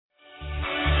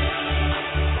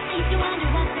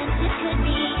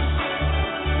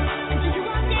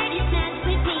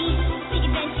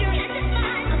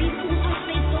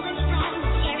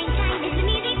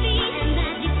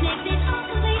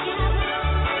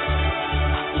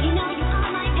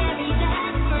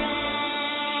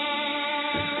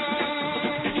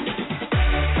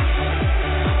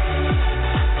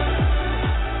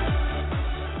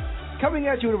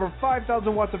graduate of over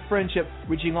 5,000 watts of friendship,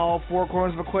 reaching all four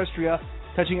corners of Equestria,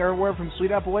 touching everywhere from Sweet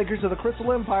Apple Acres to the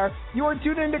Crystal Empire. You are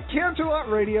tuned into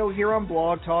Canterlot Radio here on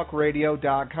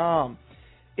blogtalkradio.com.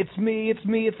 It's me,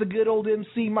 it's the good old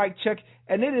MC Mike Check,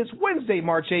 and it is Wednesday,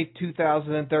 March 8th,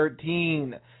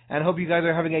 2013. And I hope you guys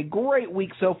are having a great week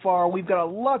so far. We've got a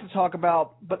lot to talk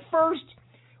about, but first,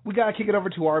 we got to kick it over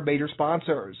to our major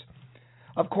sponsors.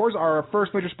 Of course, our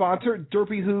first major sponsor,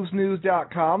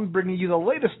 DerpyHoovesNews.com, bringing you the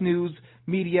latest news,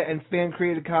 media, and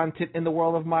fan-created content in the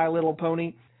world of My Little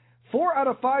Pony. 4 out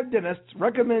of 5 dentists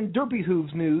recommend Derpy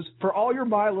Hooves News for all your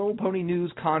My Little Pony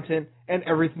news content and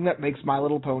everything that makes My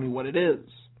Little Pony what it is.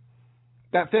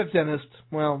 That 5th dentist,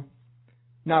 well,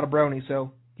 not a brony,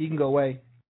 so he can go away.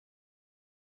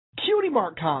 Cutie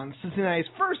Mark Con, Cincinnati's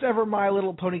first ever My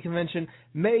Little Pony convention,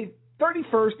 May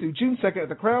 31st through June 2nd at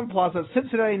the Crown Plaza,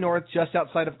 Cincinnati North, just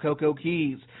outside of Cocoa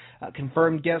Keys.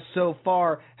 Confirmed guests so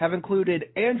far have included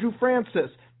Andrew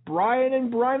Francis, Brian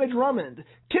and Bryna Drummond,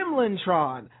 Kim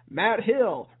Lintron, Matt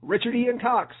Hill, Richard Ian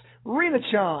Cox, Rena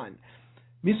Chan,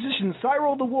 musician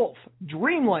Cyril the Wolf,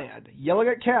 Dreamland, Yelling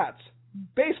at Cats,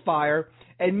 Bassfire,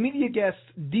 and media guests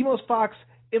Demos Fox,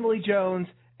 Emily Jones,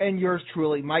 and yours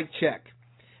truly, Mike Check.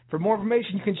 For more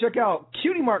information, you can check out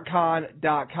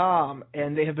cutiemarkcon.com,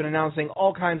 and they have been announcing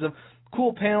all kinds of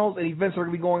cool panels and events that are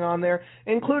going to be going on there,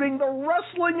 including the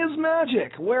Wrestling is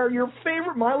Magic, where your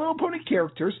favorite My Little Pony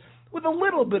characters, with a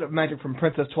little bit of magic from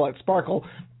Princess Twilight Sparkle,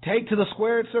 take to the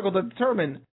squared circle to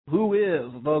determine who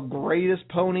is the greatest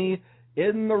pony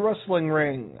in the wrestling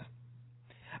ring.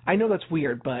 I know that's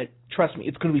weird, but trust me,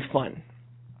 it's going to be fun.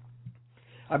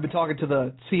 I've been talking to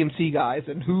the CMC guys,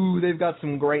 and they've got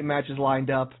some great matches lined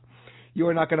up. You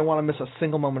are not going to want to miss a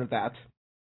single moment of that.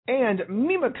 And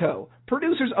Mimico,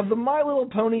 producers of the My Little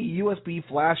Pony USB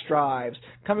flash drives,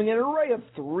 coming in an array of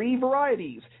 3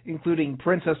 varieties, including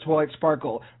Princess Twilight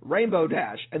Sparkle, Rainbow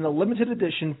Dash, and the limited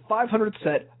edition 500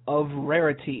 set of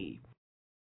Rarity.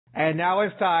 And now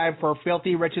it's time for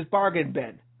Filthy Rich's Bargain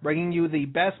Bin, bringing you the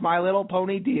best My Little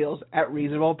Pony deals at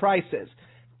reasonable prices.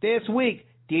 This week,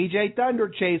 DJ Thunder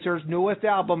Chaser's newest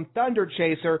album, Thunder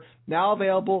Chaser, now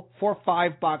available for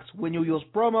 $5 when you use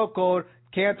promo code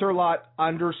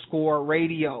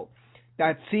Canterlot_radio.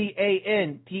 That's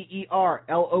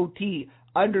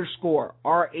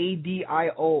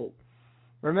CANTERLOT_RADIO.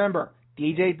 Remember,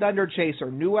 DJ Thunder Chaser,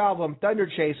 new album, Thunder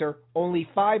Chaser, only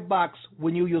 $5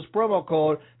 when you use promo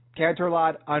code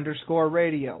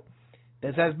Canterlot_radio.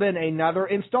 This has been another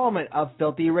installment of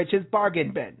Filthy Rich's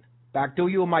Bargain Bin. Back to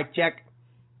you, Mike Check.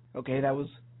 Okay, that was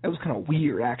kind of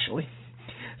weird, actually.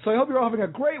 So I hope you're all having a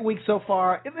great week so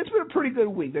far. It's been a pretty good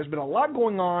week. There's been a lot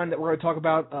going on that we're going to talk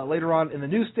about later on in the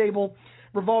news stable,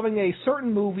 revolving a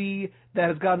certain movie that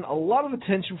has gotten a lot of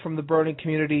attention from the Brony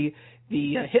community,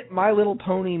 the hit My Little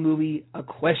Pony movie,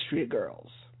 Equestria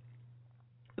Girls.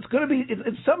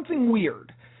 It's something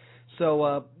weird.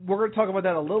 So we're going to talk about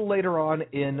that a little later on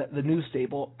in the news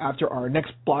stable after our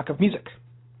next block of music.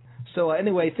 So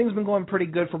anyway, things have been going pretty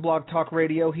good for Blog Talk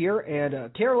Radio here, and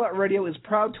Canterlot Radio is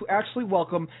proud to actually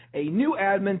welcome a new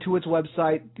admin to its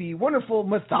website, the wonderful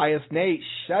Matthias Naish.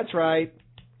 That's right.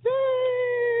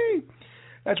 Yay!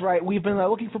 That's right. We've been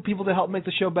looking for people to help make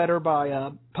the show better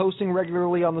by posting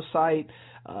regularly on the site,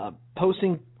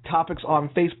 posting topics on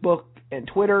Facebook and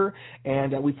Twitter,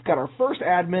 and we've got our first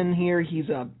admin here.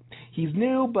 He's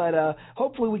new, but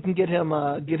hopefully we can get him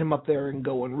up there and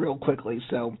going real quickly.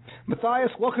 So,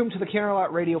 Matthias, welcome to the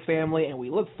Canterlot Radio family, and we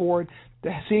look forward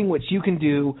to seeing what you can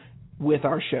do with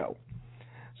our show.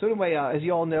 So anyway, as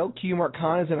you all know,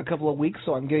 QMarkCon is in a couple of weeks,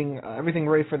 so I'm getting everything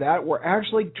ready for that. We're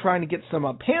actually trying to get some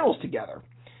panels together,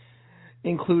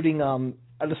 including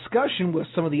a discussion with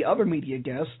some of the other media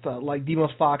guests, like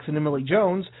Demos Fox and Emily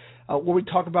Jones, where we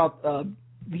talk about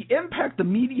the impact the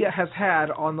media has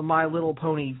had on the My Little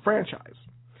Pony franchise.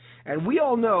 And we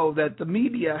all know that the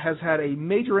media has had a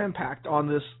major impact on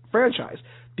this franchise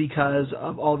because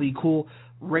of all the cool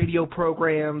radio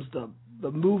programs,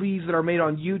 the movies that are made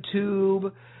on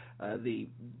YouTube,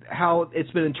 how it's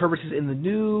been interpreted in the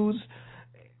news.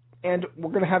 And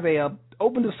we're going to have a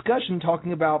open discussion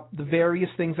talking about the various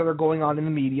things that are going on in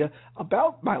the media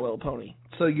about My Little Pony.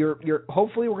 So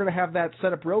hopefully we're going to have that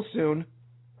set up real soon.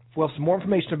 We'll have some more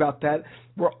information about that.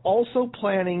 We're also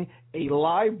planning a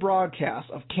live broadcast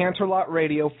of Canterlot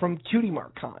Radio from Cutie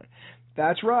Mark Con.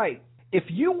 That's right. If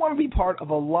you want to be part of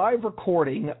a live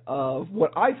recording of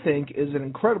what I think is an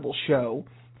incredible show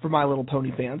for My Little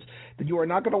Pony fans, then you are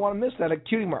not going to want to miss that at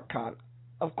Cutie Mark Con.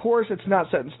 Of course, it's not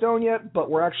set in stone yet, but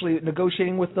we're actually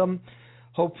negotiating with them.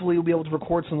 Hopefully we'll be able to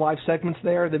record some live segments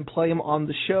there, then play them on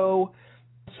the show.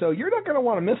 So you're not going to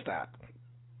want to miss that.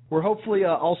 We're hopefully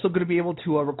also going to be able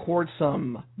to record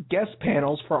some guest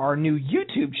panels for our new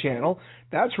YouTube channel.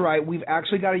 That's right, we've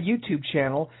actually got a YouTube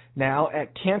channel now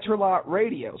at Canterlot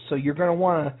Radio, so you're going to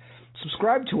want to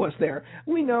subscribe to us there.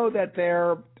 We know that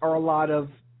there are a lot of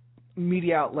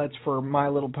media outlets for My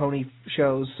Little Pony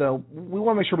shows, so we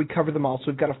want to make sure we cover them all.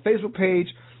 So we've got a Facebook page,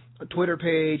 a Twitter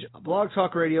page, a Blog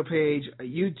Talk Radio page, a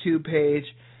YouTube page.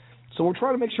 So we're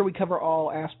trying to make sure we cover all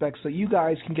aspects so you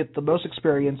guys can get the most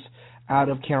experience out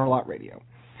of Canterlot Radio.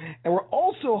 And we're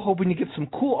also hoping to get some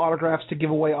cool autographs to give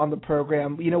away on the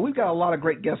program. You know, we've got a lot of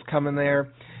great guests coming there.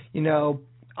 You know,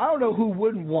 I don't know who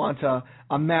wouldn't want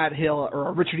a Matt Hill or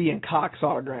a Richard Ian Cox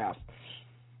autograph.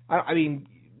 I mean,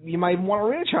 you might even want a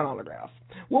Ranchon autograph.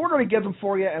 Well, we're going to get them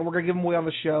for you, and we're going to give them away on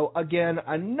the show. Again,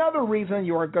 another reason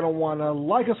you are going to want to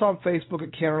like us on Facebook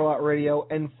at Canterlot Radio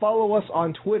and follow us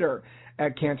on Twitter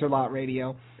at Canterlot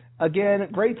Radio. Again,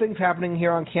 great things happening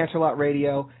here on Canterlot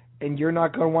Radio, and you're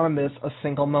not going to want to miss a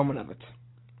single moment of it.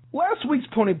 Last week's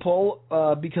Pony Poll,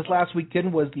 because last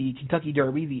weekend was the Kentucky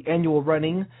Derby, the annual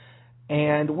running,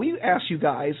 and we asked you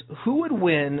guys who would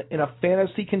win in a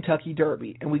fantasy Kentucky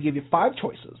Derby, and we gave you 5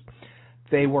 choices.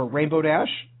 They were Rainbow Dash,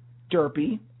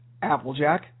 Derpy,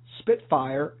 Applejack,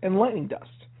 Spitfire, and Lightning Dust.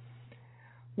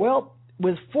 Well,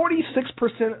 with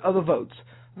 46% of the votes,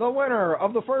 the winner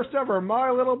of the first ever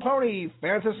My Little Pony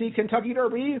Fantasy Kentucky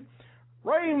Derby,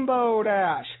 Rainbow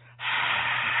Dash.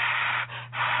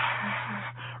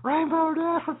 Rainbow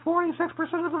Dash with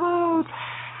 46% of the votes.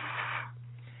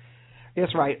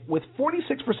 That's right. With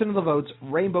 46% of the votes,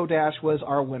 Rainbow Dash was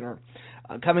our winner.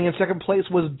 Coming in second place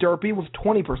was Derpy with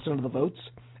 20% of the votes.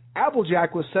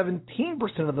 Applejack with 17%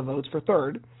 of the votes for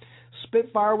third.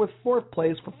 Spitfire with fourth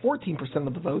place for 14%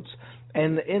 of the votes.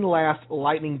 And in last,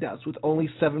 Lightning Dust with only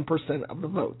 7% of the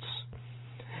votes.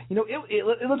 You know,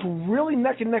 it looks really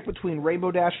neck and neck between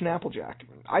Rainbow Dash and Applejack.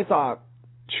 I thought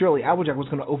surely Applejack was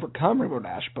going to overcome Rainbow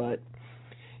Dash, but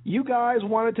you guys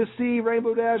wanted to see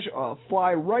Rainbow Dash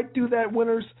fly right through that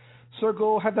winner's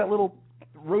circle, have that little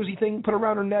rosy thing put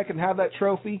around her neck and have that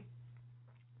trophy,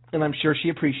 and I'm sure she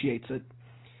appreciates it.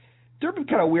 Derpy's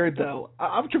kind of weird, though.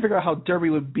 I'm trying to figure out how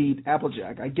Derpy would beat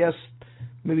Applejack. I guess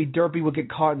maybe Derpy would get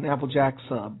caught in Applejack's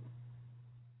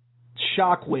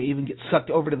shockwave and get sucked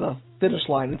over to the finish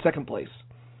line in second place.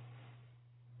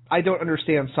 I don't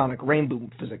understand sonic rainbow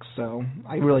physics, so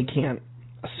I really can't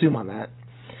assume on that.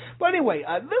 But anyway,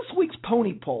 this week's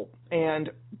Pony Poll, and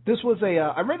this was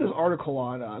I read this article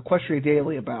on Equestria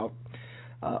Daily about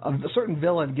a certain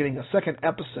villain getting a second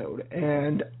episode,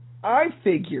 and I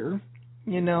figure,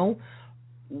 you know,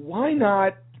 why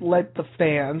not let the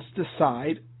fans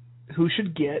decide who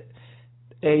should get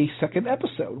a second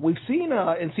episode? We've seen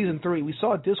in Season 3, we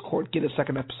saw Discord get a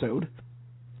second episode,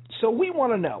 so we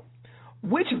want to know,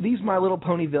 which of these My Little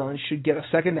Pony villains should get a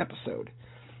second episode?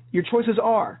 Your choices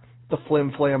are the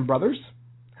Flim Flam Brothers,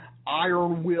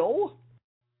 Iron Will,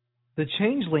 the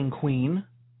Changeling Queen,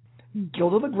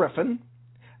 Gilda the Griffin,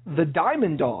 the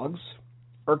Diamond Dogs,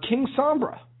 or King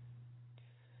Sombra.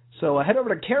 So head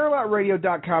over to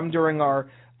CanterlotRadio.com during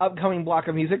our upcoming block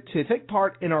of music to take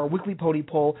part in our weekly Pony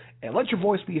Poll and let your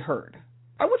voice be heard.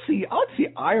 I would see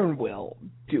Iron Will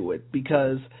do it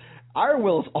because Iron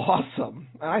Will is awesome,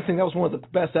 and I think that was one of the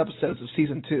best episodes of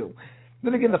Season 2.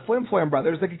 Then again, the Flim Flam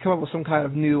Brothers, they could come up with some kind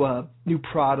of new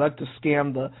product to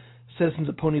scam the citizens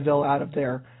of Ponyville out of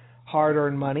their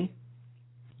hard-earned money.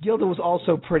 Gilda was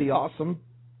also pretty awesome.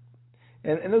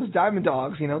 And those Diamond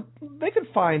Dogs, you know, they could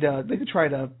try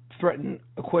to threaten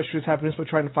Equestria's happiness by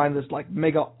trying to find this, like,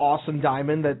 mega awesome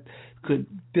diamond that could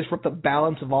disrupt the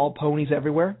balance of all ponies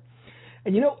everywhere.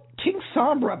 And, you know, King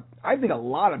Sombra, I think a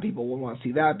lot of people would want to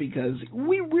see that because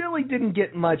we really didn't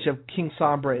get much of King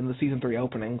Sombra in the Season 3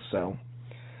 opening, so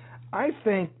I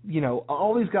think, you know,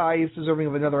 all these guys deserving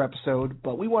of another episode,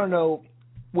 but we want to know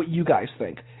what you guys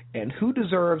think and who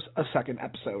deserves a second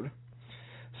episode.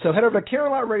 So head over to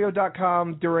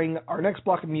CanterlotRadio.com during our next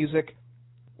block of music.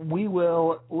 We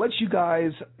will let you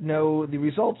guys know the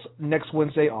results next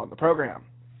Wednesday on the program.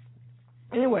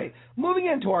 Anyway, moving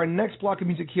into our next block of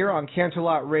music here on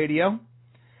Canterlot Radio,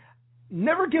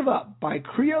 Never Give Up by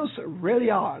Krios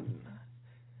Relion,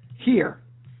 here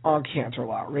on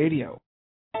Canterlot Radio.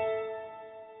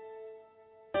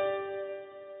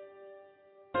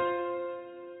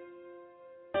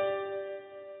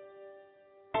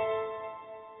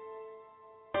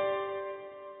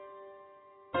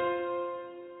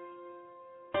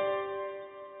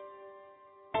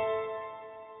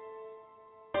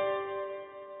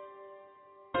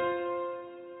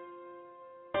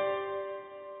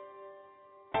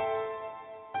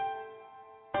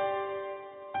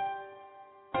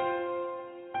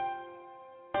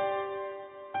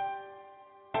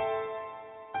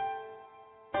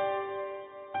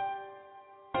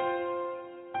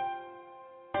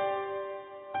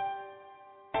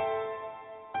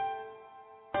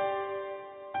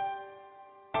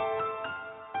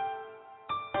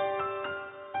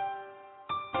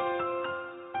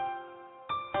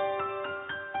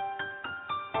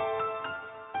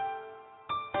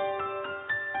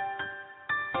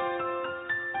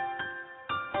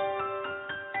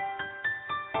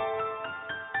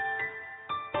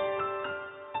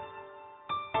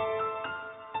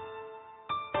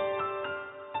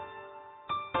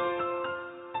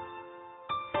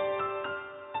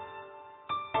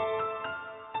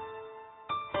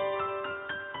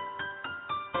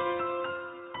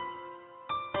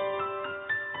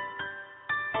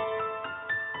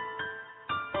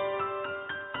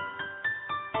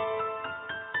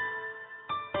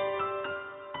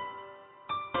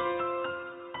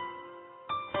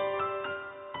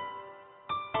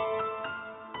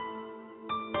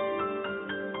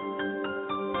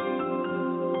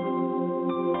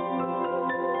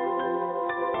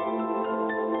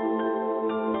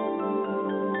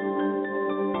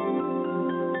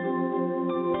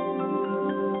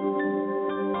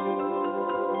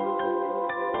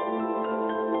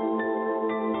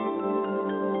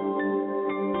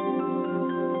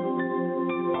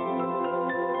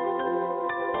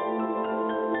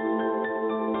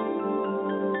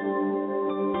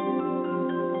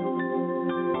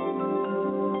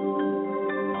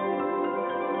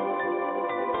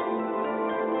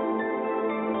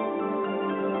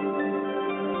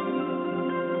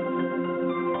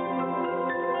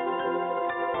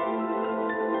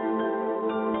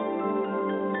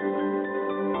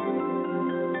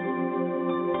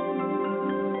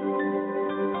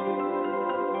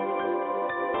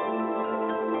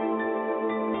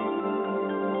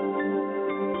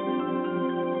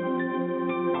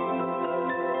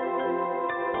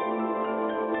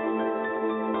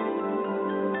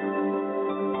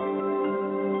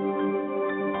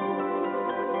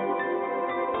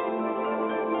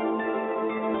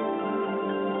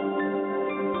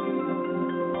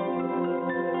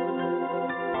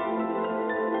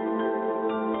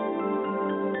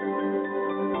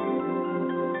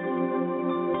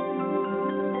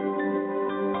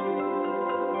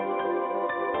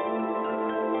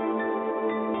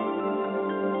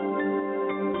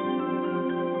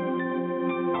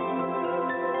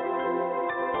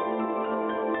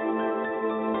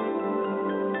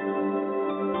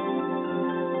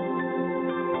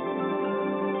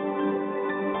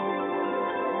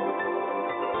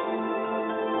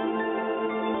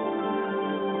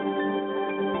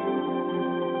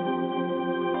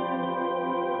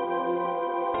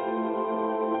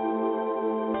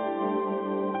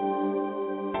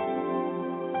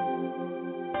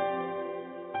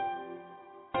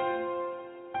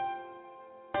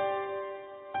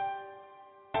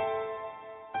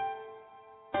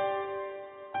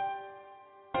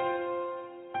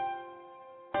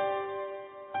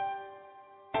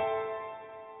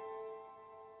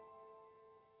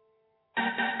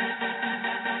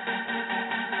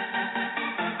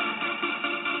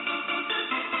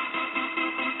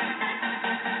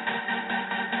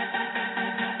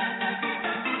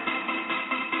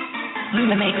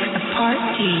 Luna makes a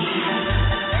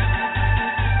party.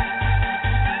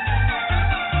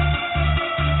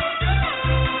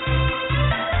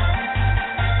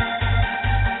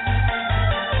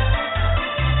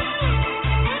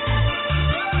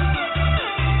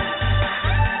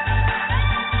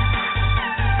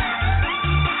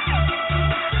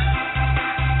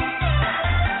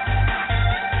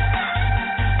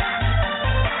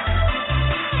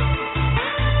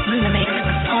 Luna makes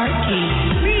a party.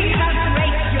 We have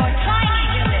graced your tiny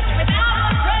village with our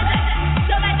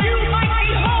presence so that you might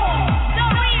behold the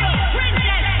real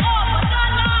princess of the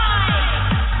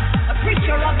night. A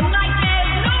creature of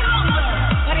nightmares no longer,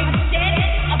 but instead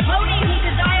a pony who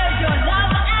desires your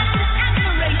love and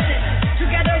admiration.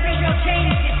 Together we shall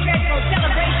change this dreadful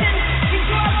celebration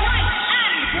into a bright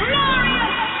and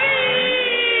glorious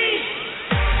feast.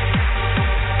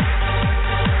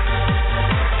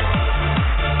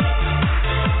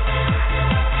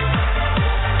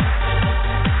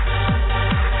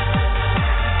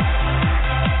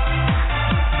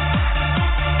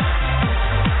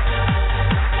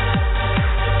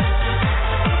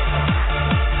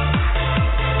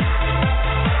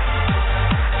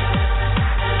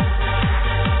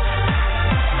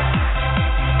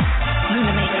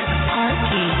 Luna makes a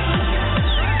party.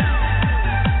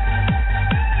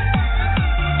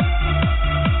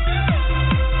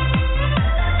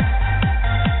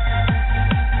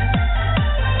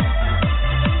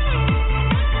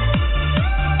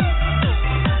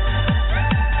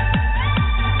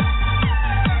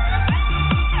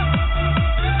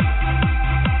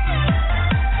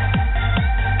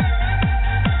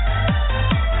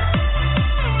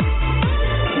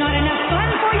 Not enough fun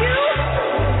for you?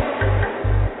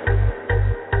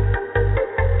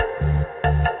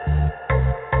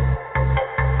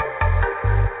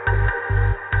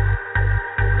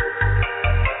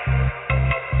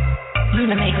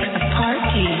 Luna makes a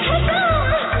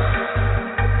party.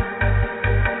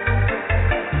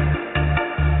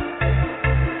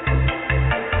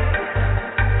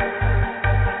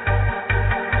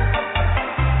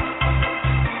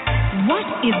 What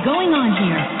is going on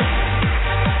here?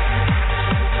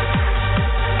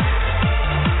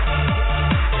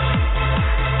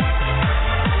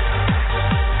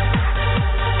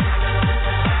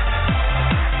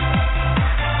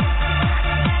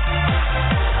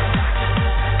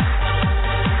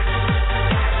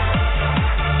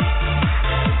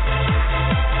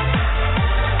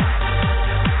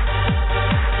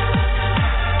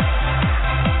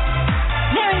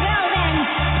 Very well then.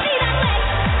 See that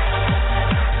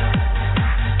leg?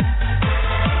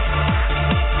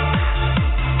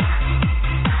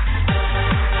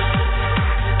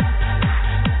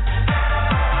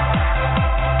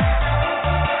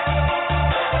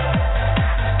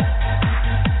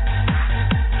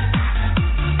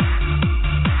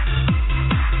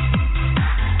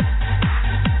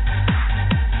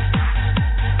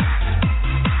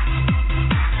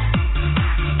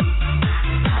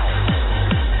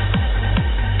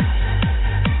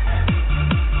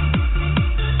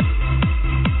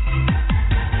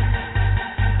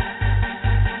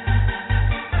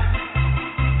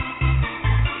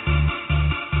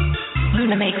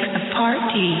 Luna makes a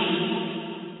party.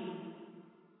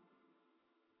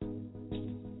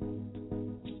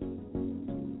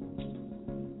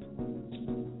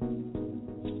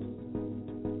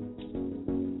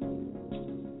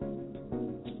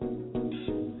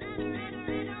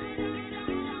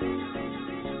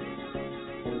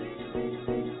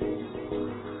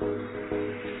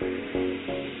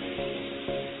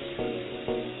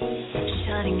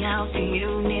 Shutting out the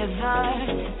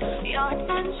universe. Your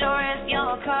adventure is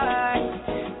your curse.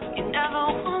 You never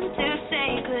want to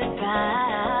say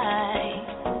goodbye.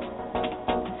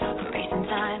 Racing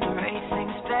time,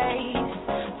 racing space.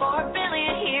 For a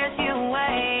billion years you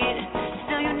wait.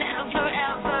 Still you never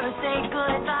ever say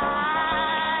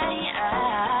goodbye.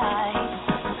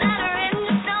 Ladder in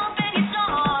yourself and your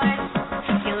sword.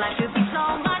 Your life could be so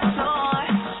much more.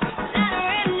 Ladder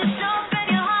in yourself and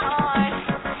your heart.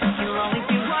 You'll always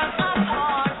be worlds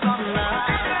apart from love.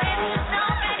 Ladder in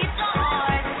yourself and your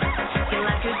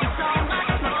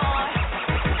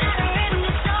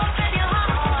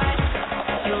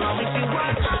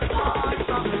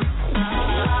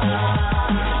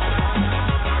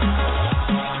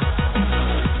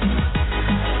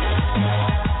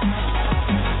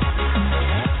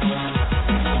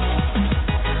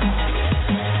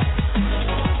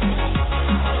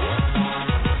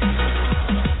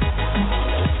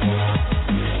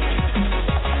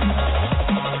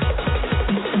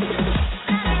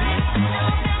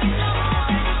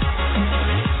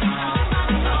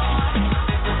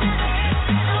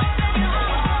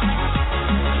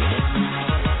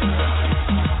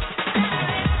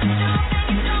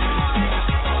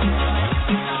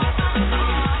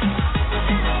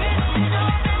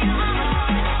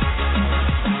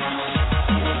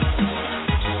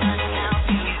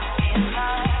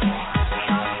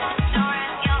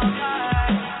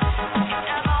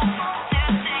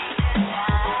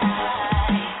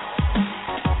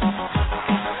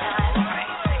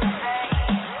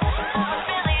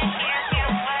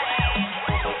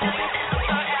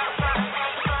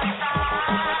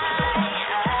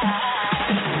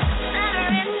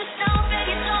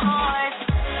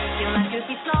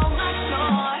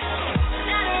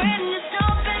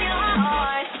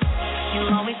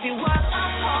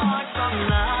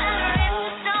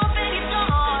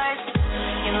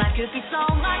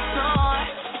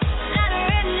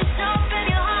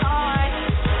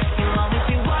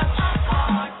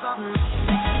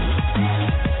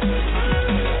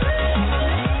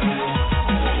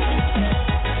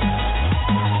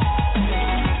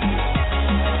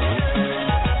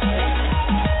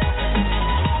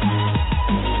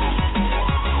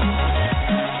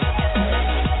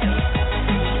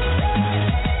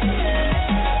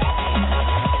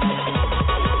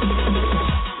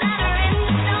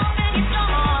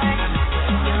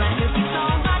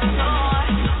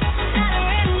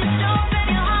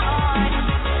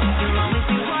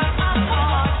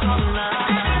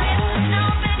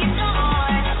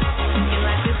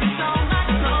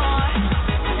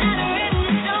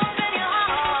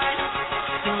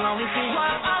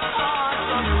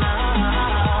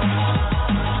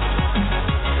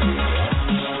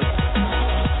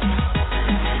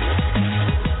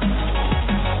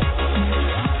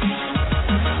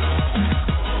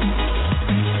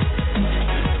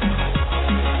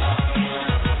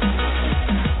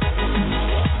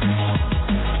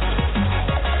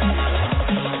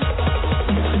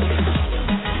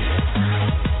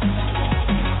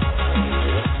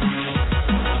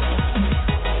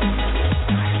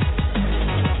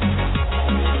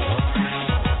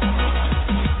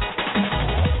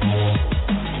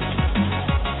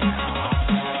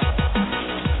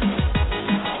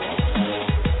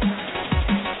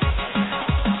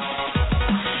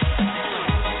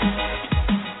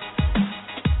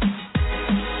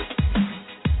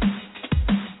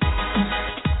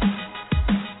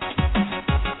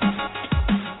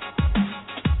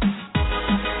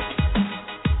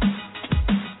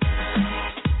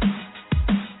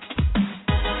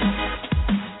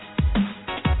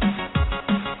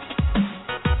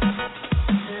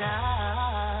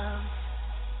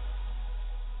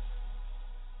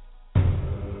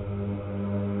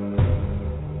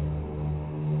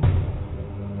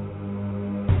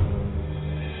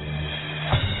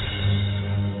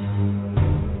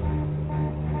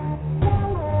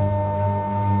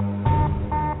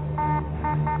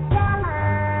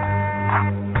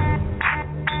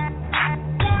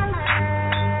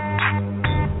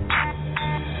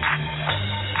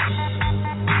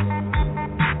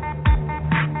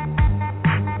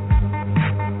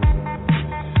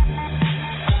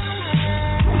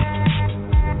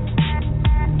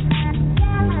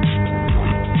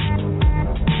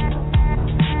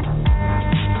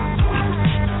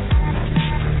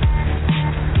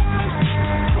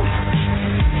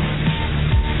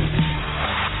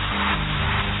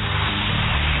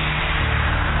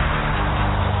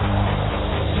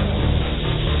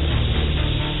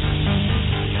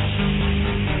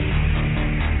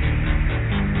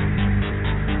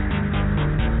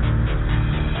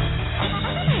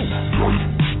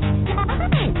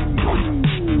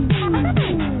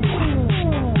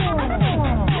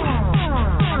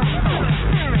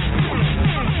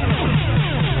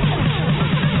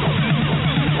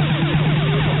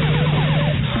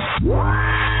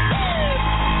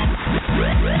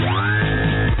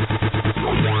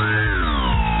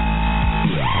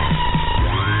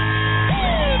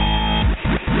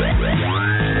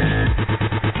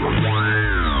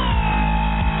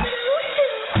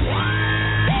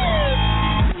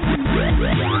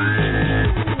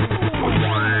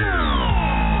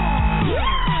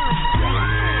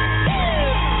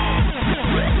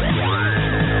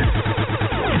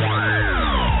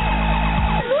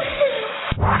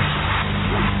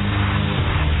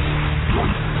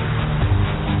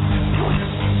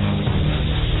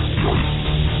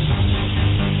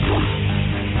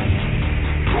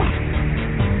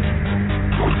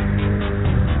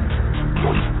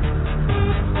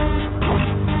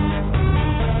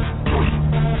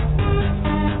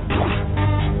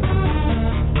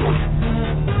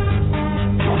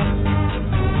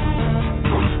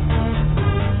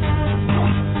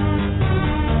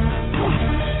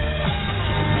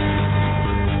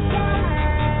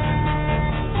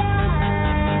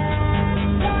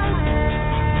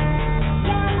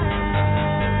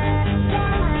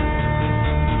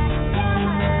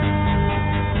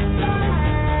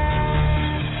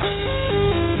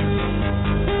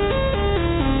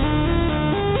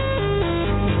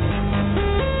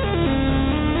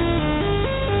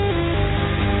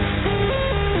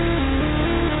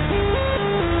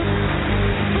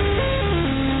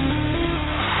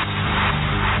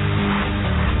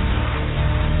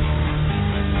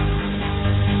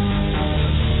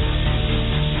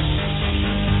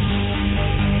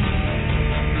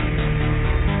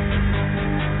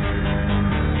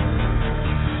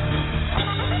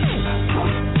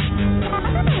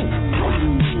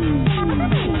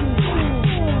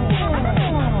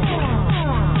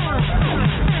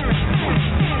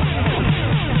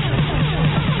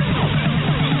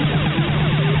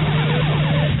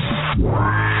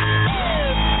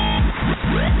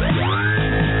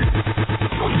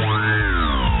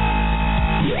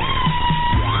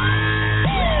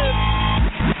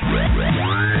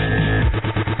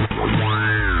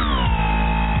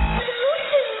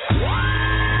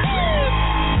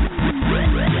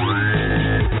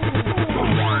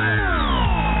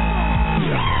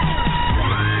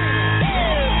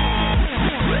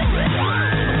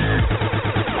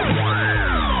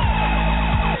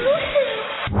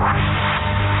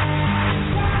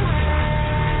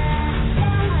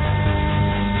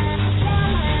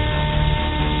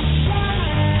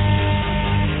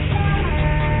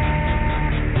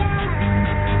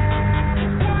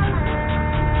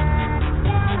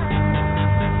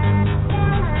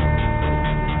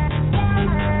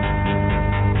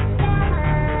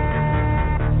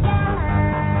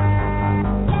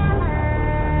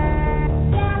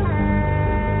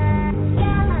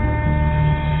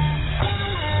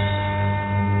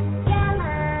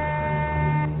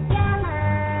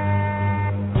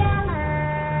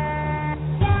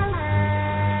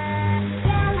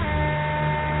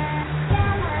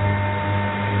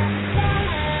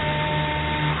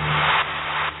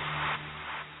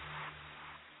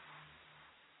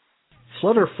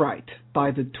Flutter Fright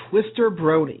by the Twister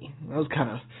Brony. That was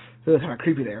kind of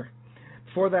creepy there.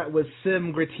 Before that was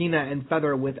Sim, Gratina, and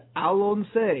Feather with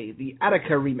Alonce, the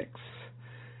Attica remix.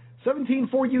 17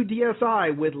 for you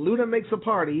DSI with Luna Makes a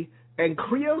Party, and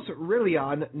Krios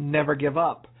Rillion, Never Give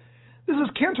Up. This is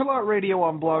Canterlot Radio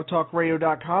on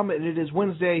blogtalkradio.com, and it is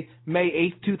Wednesday, May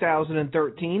 8th,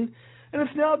 2013, and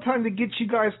it's now time to get you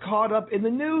guys caught up in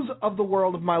the news of the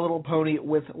world of My Little Pony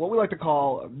with what we like to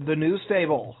call the News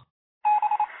Stable.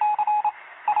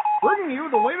 Bringing you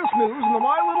the latest news in the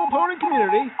My Little Pony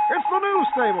community, it's the News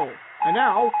Stable. And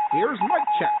now, here's Mike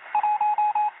Check.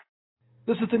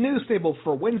 This is the News Stable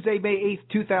for Wednesday, May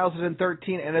 8th,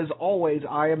 2013, and as always,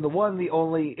 I am the one, the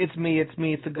only, it's me,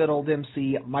 it's the good old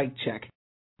MC, Mike Check.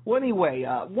 Well, anyway,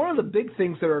 one of the big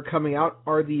things that are coming out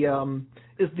are the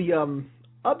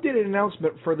updated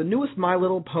announcement for the newest My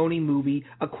Little Pony movie,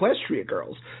 Equestria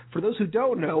Girls. For those who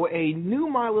don't know, a new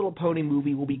My Little Pony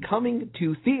movie will be coming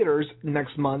to theaters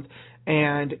next month,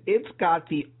 and it's got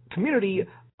the community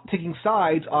taking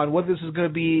sides on whether this is going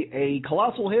to be a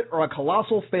colossal hit or a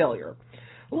colossal failure.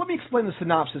 Well, let me explain the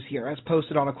synopsis here, as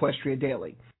posted on Equestria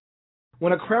Daily.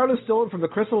 When a crown is stolen from the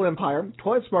Crystal Empire,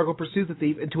 Twilight Sparkle pursues the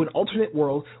thief into an alternate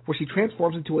world where she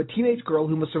transforms into a teenage girl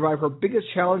who must survive her biggest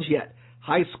challenge yet,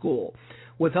 high school.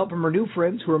 With help from her new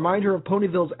friends who remind her of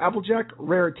Ponyville's Applejack,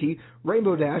 Rarity,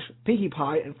 Rainbow Dash, Pinkie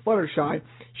Pie, and Fluttershy,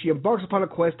 she embarks upon a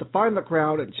quest to find the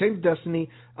crown and change the destiny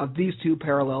of these two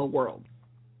parallel worlds.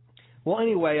 Well,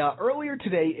 anyway, earlier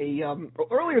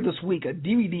this week, a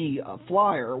DVD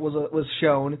flyer was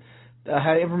shown that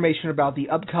had information about the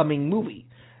upcoming movie,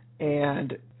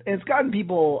 and it's gotten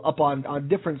people up on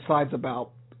different sides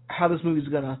about how this movie is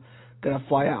gonna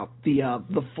fly out.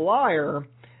 The flyer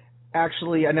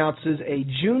actually announces a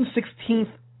June 16th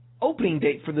opening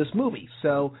date for this movie.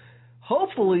 So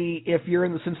hopefully, if you're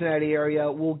in the Cincinnati area,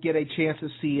 we'll get a chance to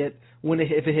see it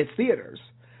if it hits theaters.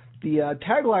 The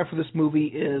tagline for this movie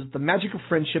is "The magic of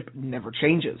friendship never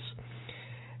changes."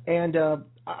 And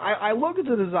I look at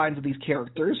the designs of these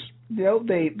characters. You know,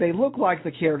 they look like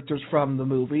the characters from the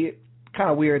movie.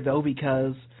 Kind of weird, though,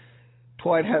 because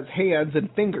Twilight has hands and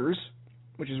fingers,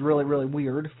 which is really, really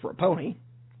weird for a pony.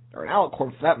 Or an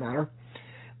alicorn for that matter,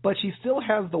 but she still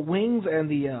has the wings and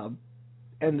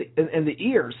the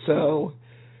ears. So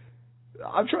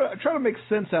I'm trying to make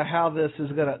sense of how this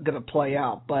is gonna play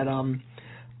out. But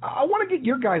I want to get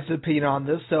your guys' opinion on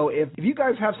this. So if you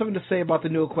guys have something to say about the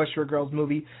new Equestria Girls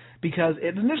movie, because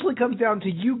it initially comes down to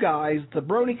you guys, the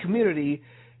Brony community,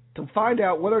 to find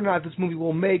out whether or not this movie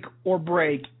will make or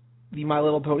break the My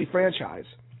Little Pony franchise.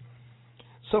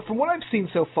 So from what I've seen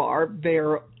so far,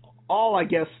 they're all, I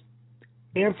guess,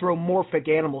 anthropomorphic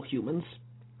animal humans.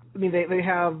 I mean, they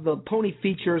have the pony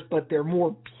features, but they're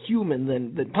more human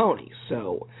than ponies.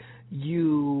 So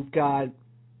you've got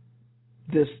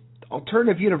this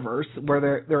alternative universe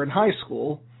where they're in high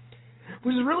school,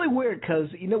 which is really weird because,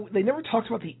 you know, they never talked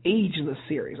about the age in the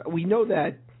series. We know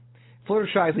that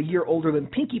Fluttershy is a year older than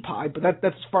Pinkie Pie, but that's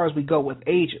as far as we go with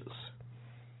ages.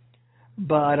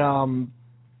 But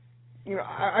you know,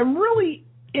 I'm really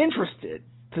interested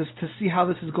to see how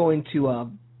this is going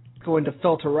to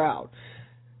filter out.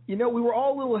 You know, we were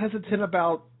all a little hesitant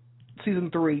about season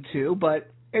 3 too, but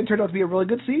it turned out to be a really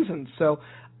good season. So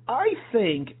I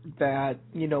think that,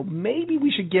 you know, maybe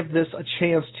we should give this a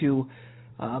chance to,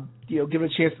 give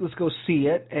it a chance. Let's go see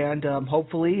it, and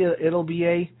hopefully it'll be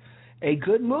a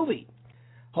good movie.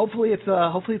 Hopefully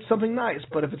it's something nice.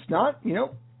 But if it's not, you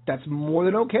know, that's more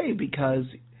than okay, because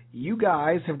you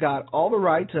guys have got all the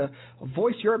right to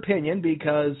voice your opinion,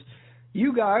 because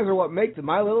you guys are what make the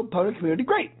My Little Pony community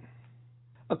great.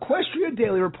 Equestria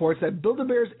Daily reports that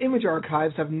Build-A-Bear's image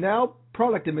archives have now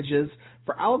product images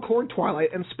for Alicorn, Twilight,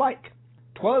 and Spike.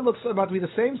 Twilight looks about to be the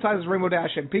same size as Rainbow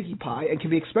Dash and Pinkie Pie and can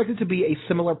be expected to be a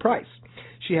similar price.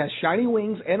 She has shiny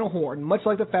wings and a horn, much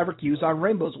like the fabric used on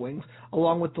Rainbow's wings,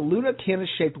 along with the Luna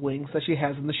Candace-shaped wings that she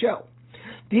has in the show.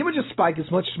 The image of Spike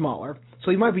is much smaller,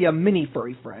 so he might be a mini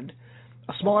furry friend,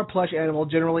 a smaller plush animal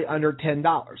generally under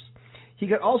 $10. He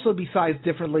could also be sized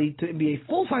differently to be a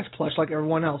full-size plush like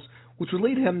everyone else, which would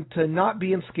lead him to not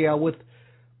be in scale,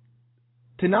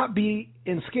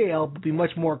 but be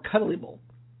much more cuddleable.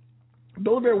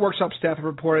 Build-A-Bear Workshop staff have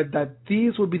reported that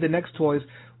these would be the next toys,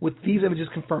 with these images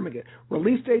confirming it.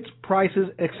 Release dates, prices,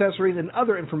 accessories, and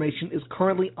other information is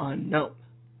currently unknown.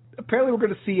 Apparently we're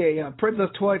going to see a Princess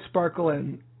Twilight Sparkle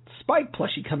and Spike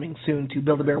plushie coming soon to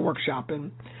Build-A-Bear Workshop,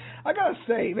 and I gotta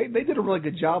say, they did a really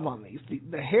good job on these.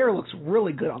 The hair looks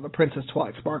really good on the Princess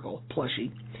Twilight Sparkle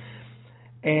plushie,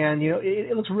 and you know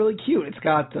it looks really cute. It's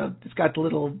got the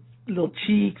little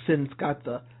cheeks, and it's got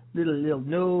the little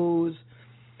nose,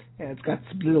 and it's got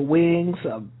some little wings.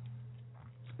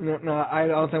 No, I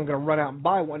don't think I'm going to run out and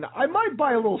buy one. I might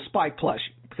buy a little Spike plushie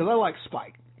because I like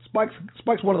Spike.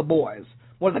 Spike's one of the boys,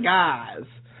 one of the guys.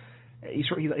 He's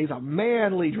a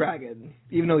manly dragon,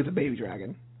 even though he's a baby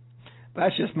dragon. But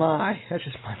that's just my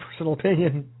personal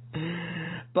opinion.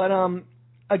 But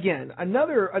again,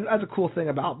 another cool thing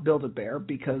about Build-A-Bear,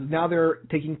 because now they're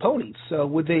taking ponies. So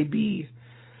would they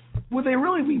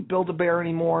really be Build-A-Bear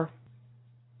anymore?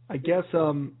 I guess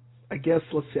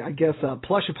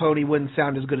Plush-A-Pony wouldn't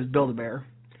sound as good as Build-A-Bear.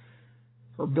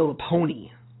 Or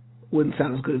Build-A-Pony wouldn't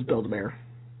sound as good as Build-A-Bear.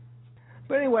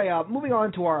 But anyway, moving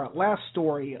on to our last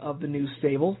story of the new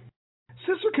stable.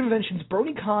 Sister conventions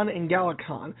BronyCon and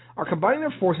GalaCon are combining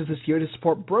their forces this year to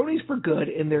support Bronies for Good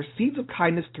in their Seeds of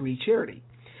Kindness 3 charity.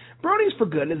 Bronies for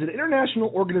Good is an international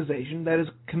organization that is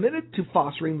committed to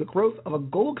fostering the growth of a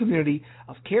global community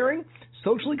of caring,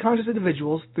 socially conscious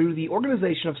individuals through the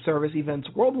organization of service events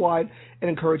worldwide and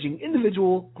encouraging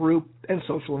individual, group, and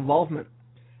social involvement.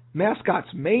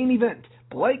 Mascot's main event,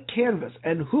 Blank Canvas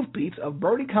and Hoofbeats of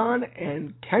BronyCon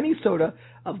and Kenny Soda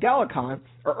of GalaCon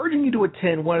are urging you to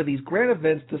attend one of these grand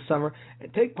events this summer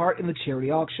and take part in the charity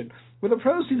auction, where the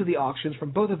proceeds of the auctions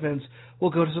from both events will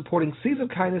go to supporting Seeds of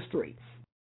Kindness 3.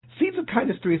 Seeds of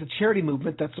Kindness 3 is a charity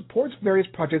movement that supports various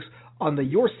projects on the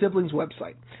Your Siblings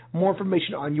website. More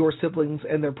information on Your Siblings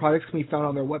and their projects can be found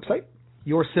on their website,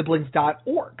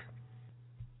 yoursiblings.org.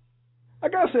 I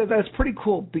gotta say, that's pretty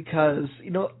cool because,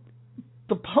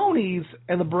 the ponies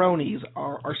and the bronies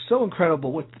are so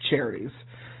incredible with the charities.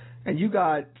 And you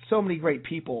got so many great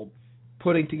people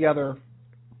putting together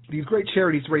these great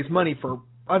charities to raise money for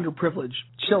underprivileged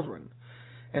children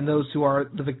and those who are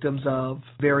the victims of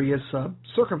various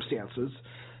circumstances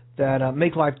that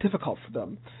make life difficult for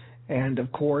them. And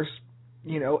of course,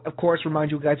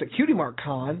 remind you guys at Cutie Mark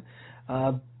Con,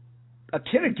 a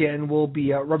kid again will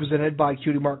be represented by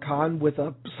Cutie Mark Con with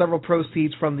several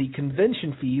proceeds from the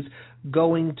convention fees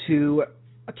going to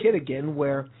a kid again,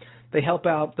 where they help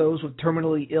out those with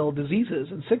terminally ill diseases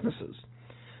and sicknesses.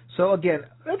 So again,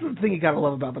 that's the thing you gotta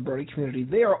love about the Brony community.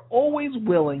 They are always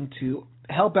willing to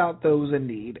help out those in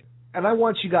need, and I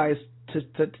want you guys to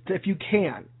if you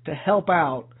can, to help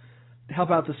out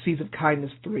the Seeds of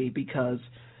Kindness 3 because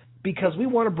we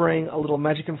want to bring a little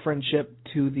magic and friendship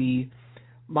to the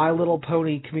My Little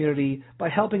Pony community by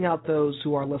helping out those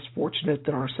who are less fortunate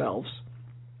than ourselves.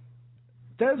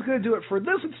 That is going to do it for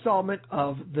this installment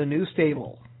of The New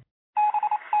Stable.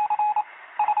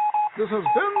 This has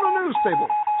been The New Stable.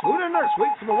 Tune in next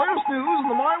week for the latest news in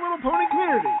the My Little Pony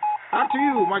community. Back to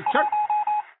you, Mike Chuck.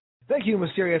 Thank you,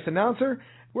 mysterious announcer.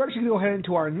 We're actually going to go ahead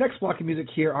into our next block of music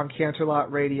here on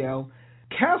Canterlot Radio.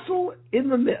 Castle in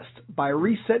the Mist by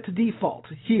Reset to Default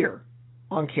here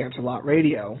on Canterlot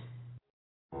Radio.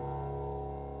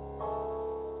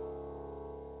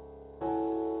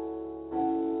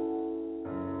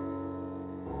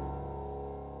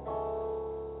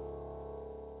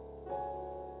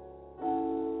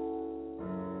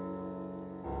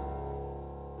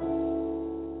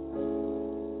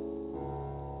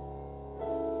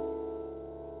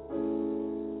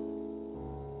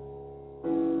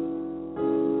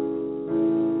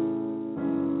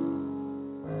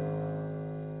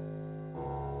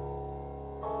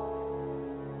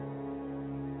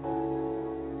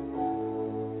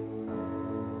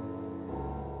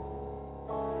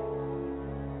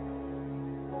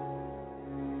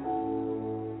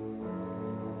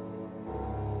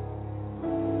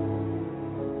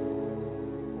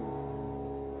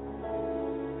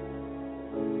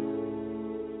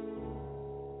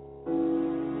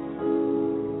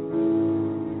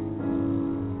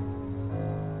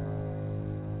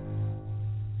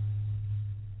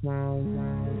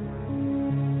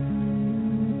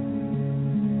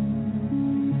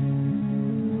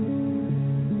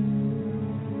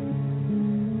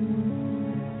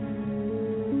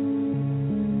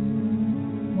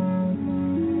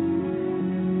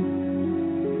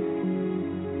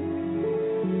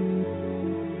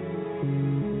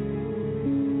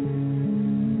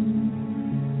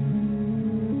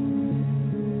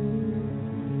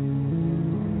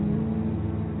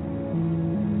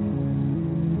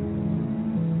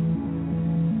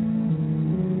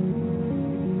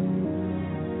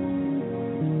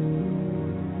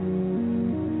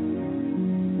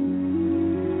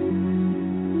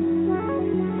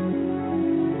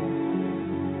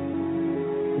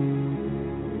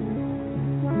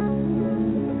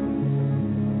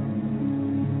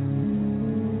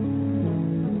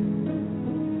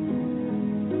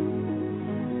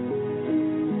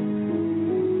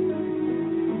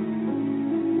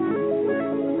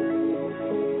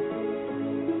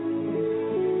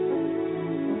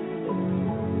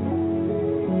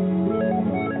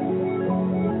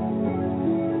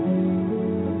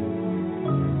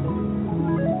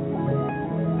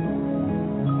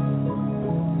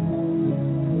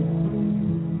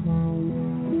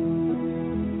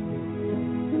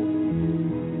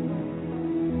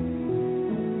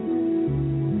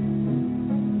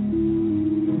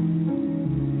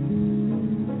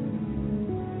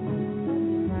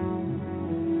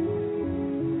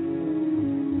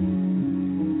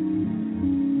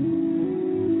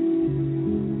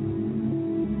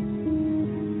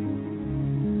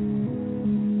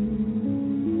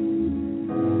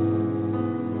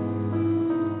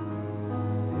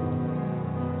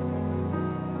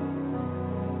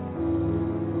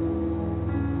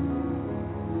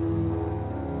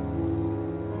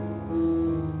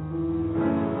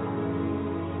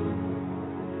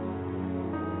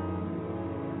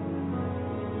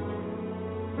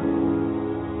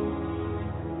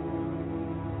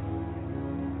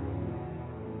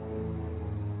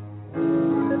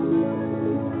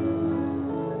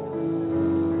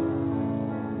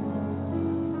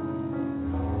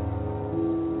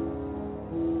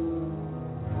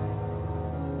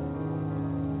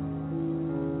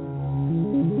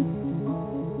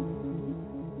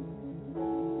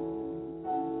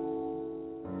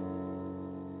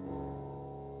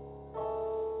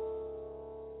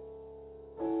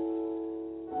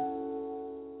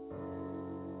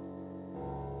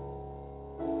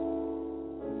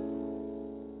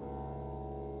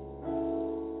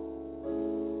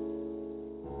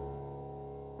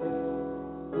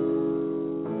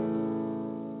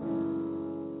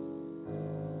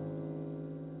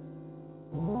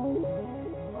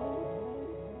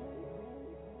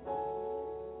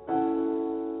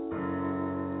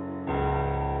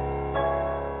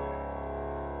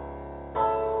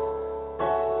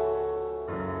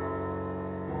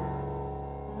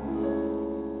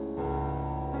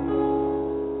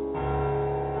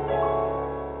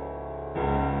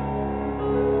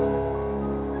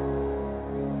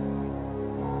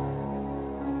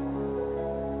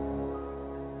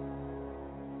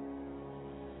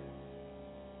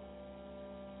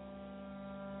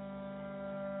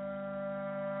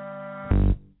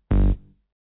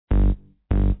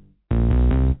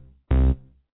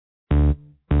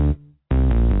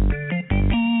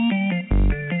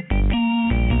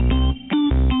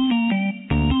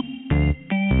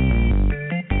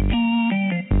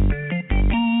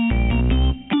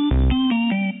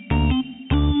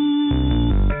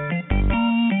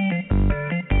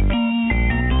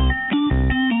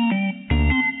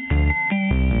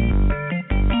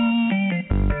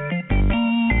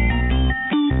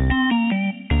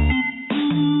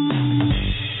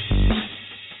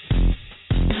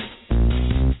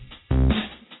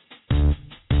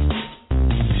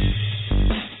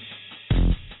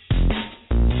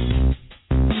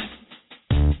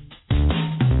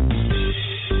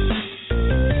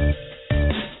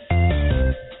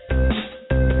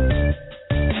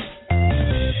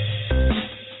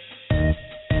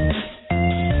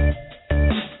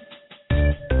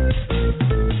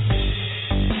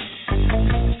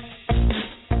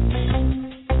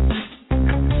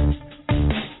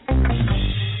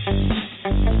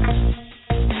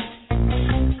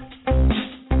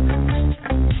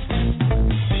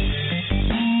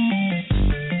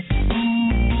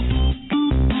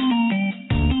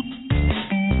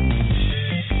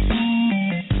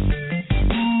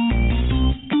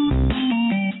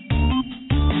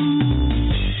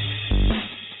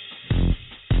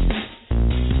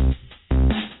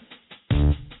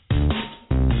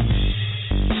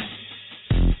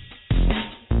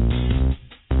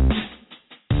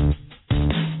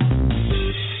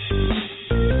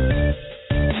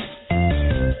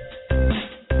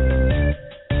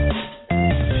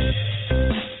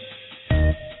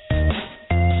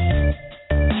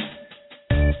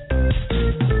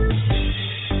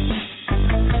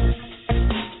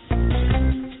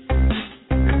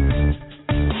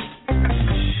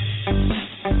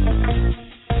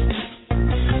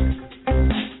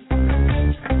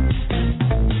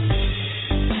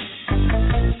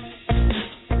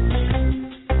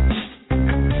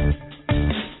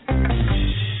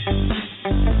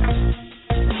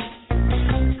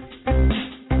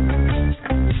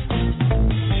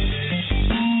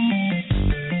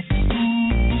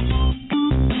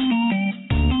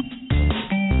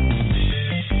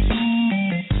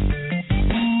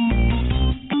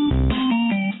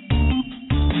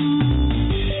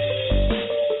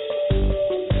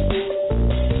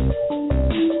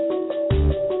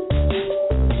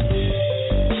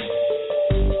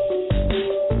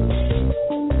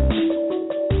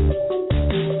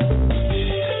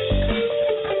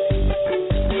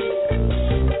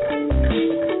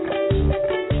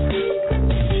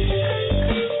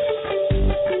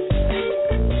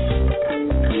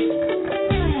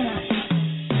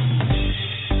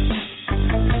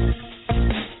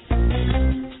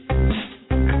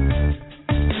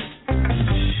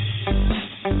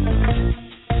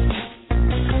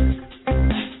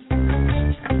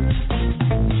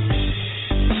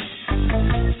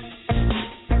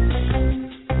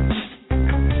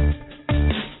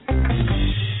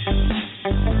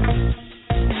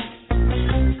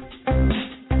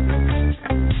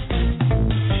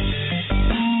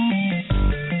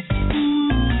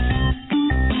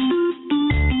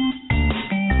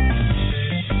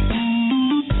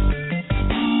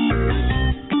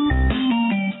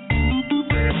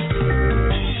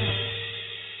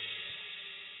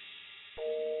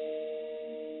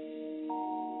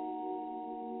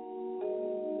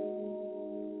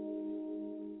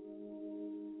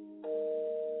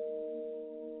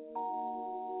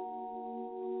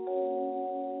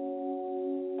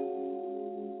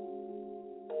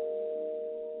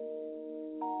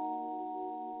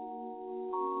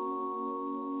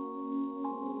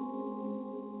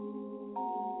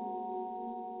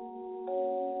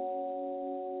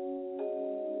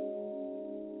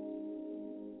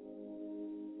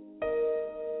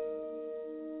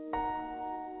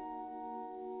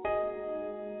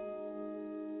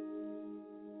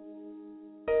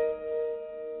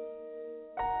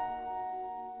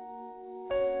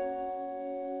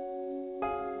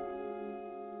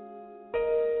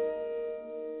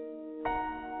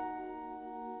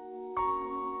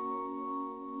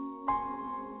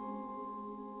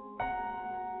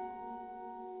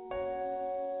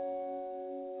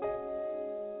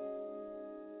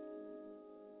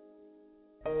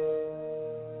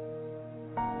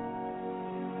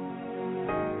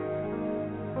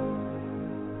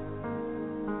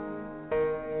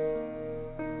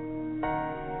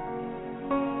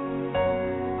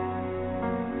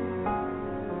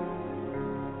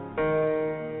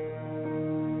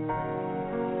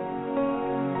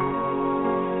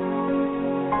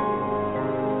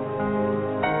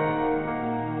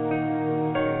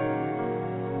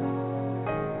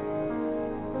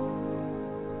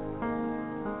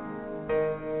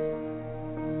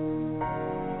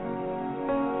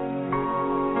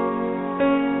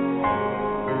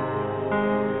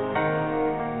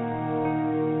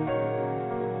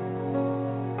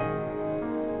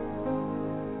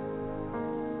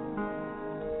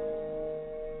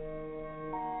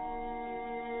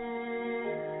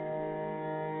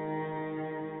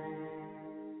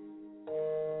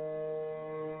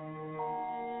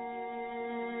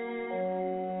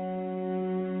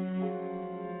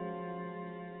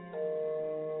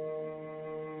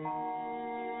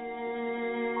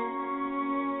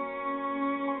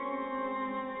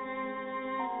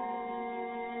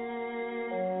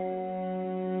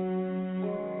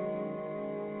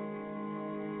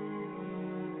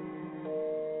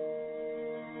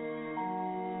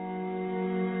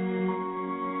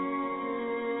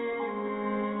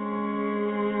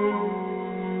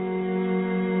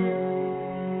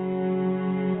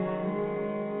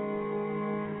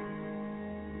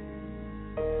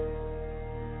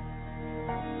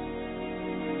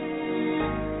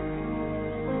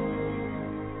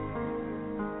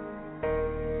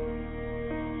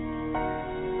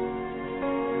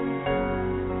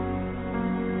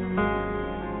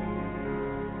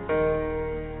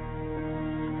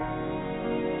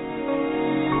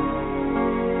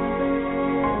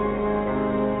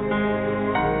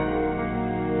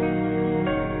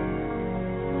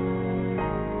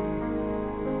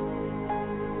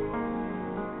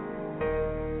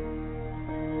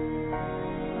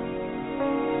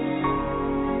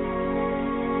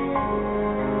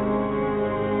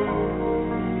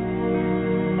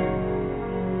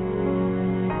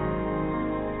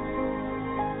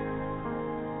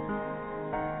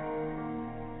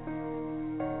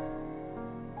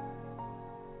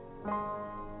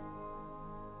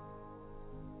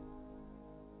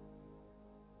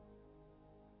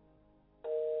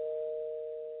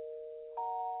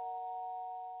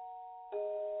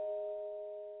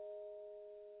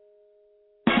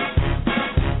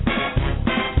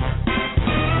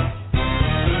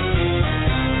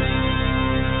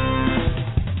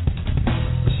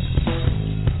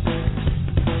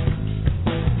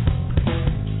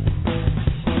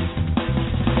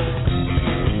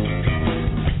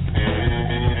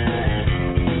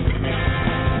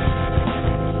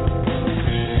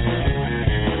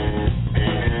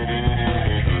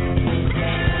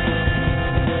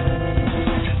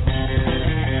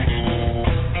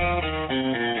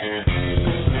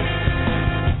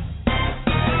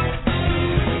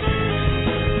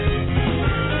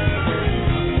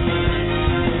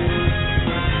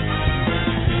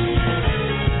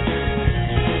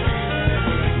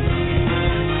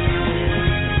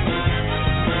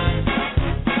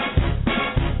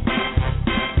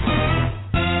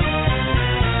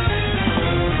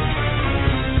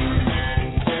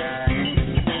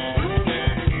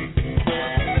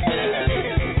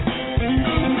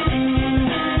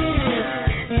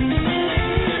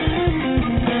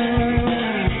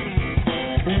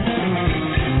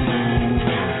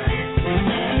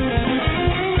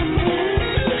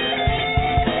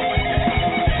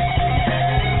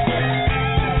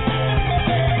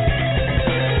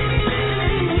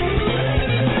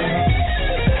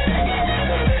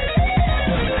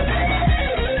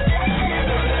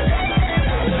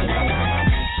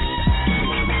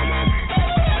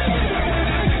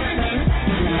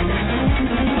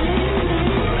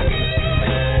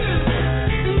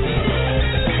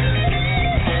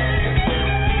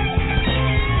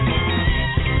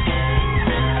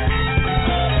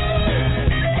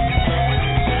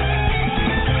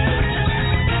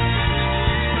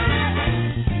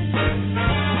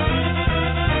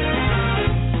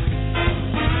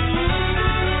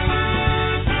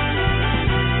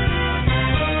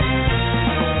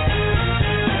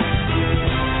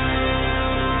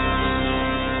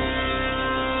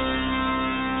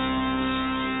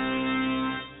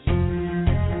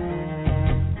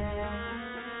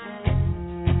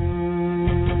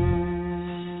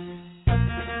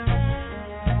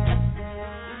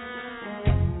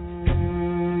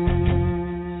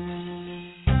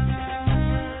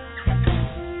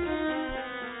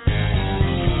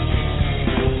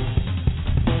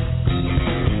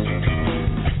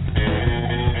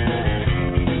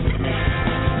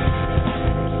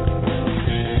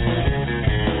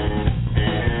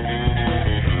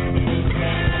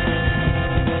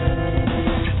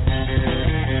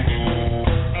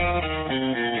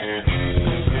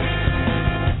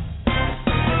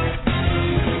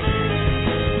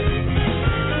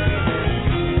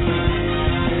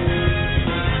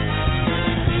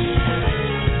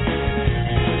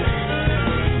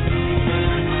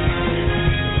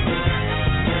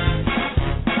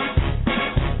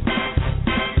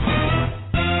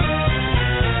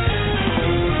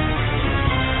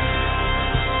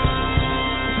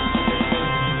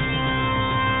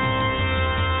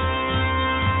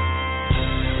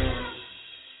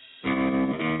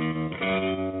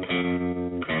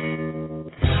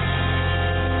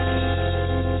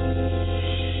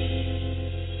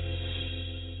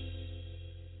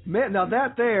 Man, now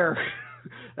that there,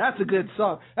 that's a good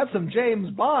song. That's some James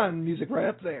Bond music right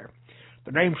up there.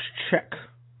 The name's Check.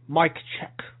 Mike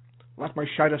Check. Let my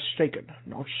shine shaken,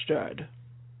 not stirred.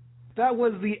 That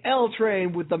was the L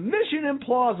Train with the Mission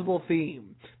Implausible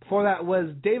theme. Before that was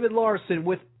David Larson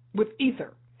with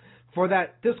Ether. Before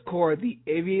that, Discord, the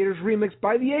Aviators remix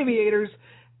by the Aviators,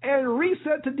 and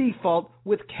Reset to Default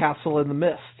with Castle in the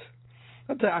Mist.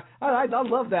 I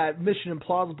love that Mission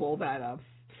Implausible. That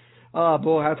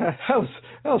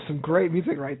was some great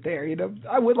music right there. You know,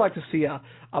 I would like to see a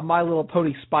My Little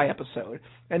Pony spy episode,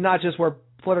 and not just where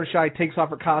Fluttershy takes off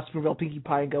her costume, real Pinkie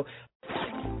Pie, and go.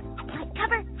 My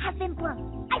cover has been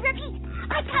blown. I repeat,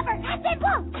 my cover has been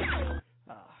blown.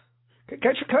 Can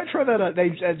I try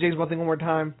that James Bond thing one more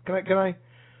time? Can I?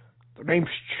 The name's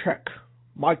Check.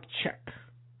 Mike Check.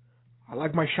 I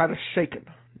like my shot shaken,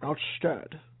 not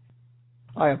stirred.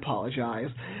 I apologize.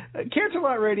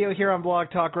 Canterlot Radio here on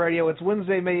Blog Talk Radio. It's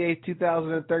Wednesday, May 8th,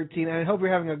 2013, and I hope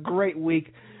you're having a great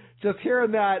week. Just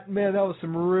hearing that, man, that was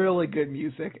some really good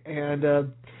music, and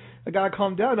I gotta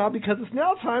calm down now because it's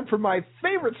now time for my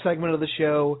favorite segment of the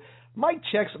show, Mike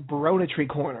Check's Bronetry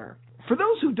Corner. For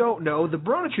those who don't know, the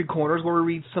Bronetry Corner is where we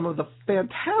read some of the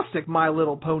fantastic My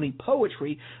Little Pony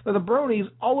poetry that the bronies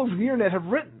all over the internet have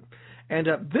written. And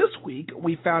this week,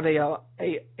 we found a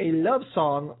love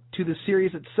song to the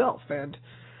series itself, and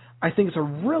I think it's a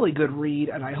really good read,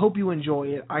 and I hope you enjoy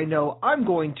it. I know I'm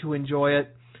going to enjoy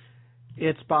it.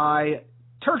 It's by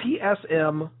Turkey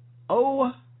SM,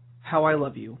 Oh, How I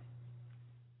Love You.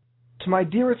 To my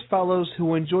dearest fellows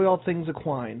who enjoy all things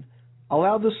equine,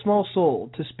 allow this small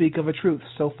soul to speak of a truth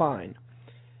so fine,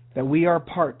 that we are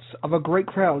parts of a great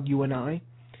crowd, you and I.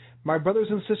 My brothers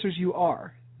and sisters you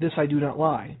are, this I do not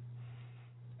lie.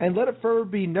 And let it forever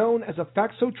be known as a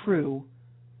fact so true,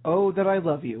 oh, that I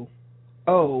love you,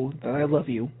 oh, that I love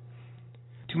you.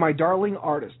 To my darling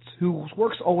artists, whose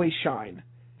works always shine,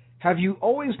 have you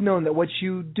always known that what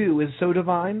you do is so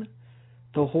divine?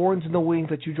 The horns and the wings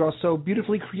that you draw so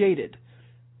beautifully created,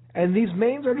 and these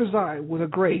manes are designed with a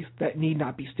grace that need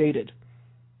not be stated.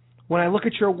 When I look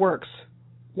at your works,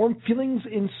 warm feelings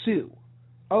ensue,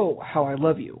 oh, how I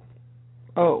love you,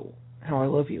 oh, how I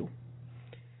love you.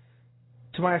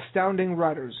 To my astounding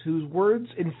writers, whose words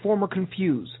inform or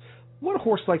confuse, what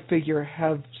horse-like figure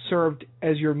have served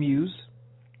as your muse?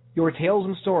 Your tales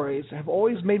and stories have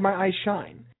always made my eyes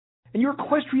shine, and your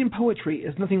equestrian poetry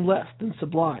is nothing less than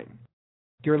sublime.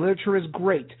 Your literature is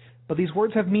great, but these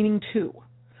words have meaning too.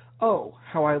 Oh,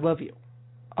 how I love you.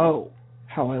 Oh,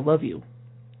 how I love you.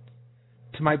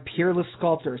 To my peerless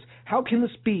sculptors, how can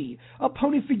this be? A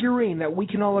pony figurine that we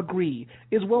can all agree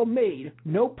is well made,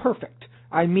 no perfect.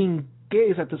 I mean,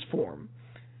 gaze at this form.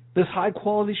 This high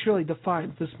quality surely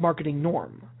defines this marketing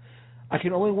norm. I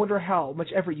can only wonder how much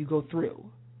effort you go through.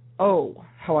 Oh,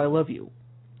 how I love you.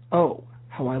 Oh,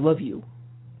 how I love you.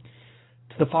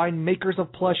 To the fine makers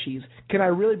of plushies, can I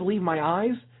really believe my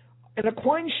eyes? An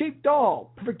equine-shaped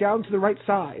doll, perfect down to the right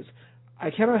size.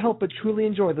 I cannot help but truly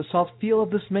enjoy the soft feel of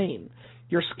this mane.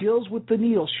 Your skills with the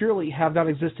needle surely have not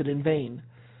existed in vain.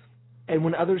 And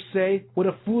when others say, what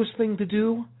a foolish thing to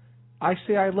do, I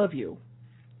say I love you.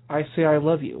 I say I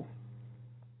love you.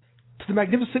 To the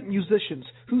magnificent musicians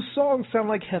whose songs sound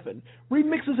like heaven,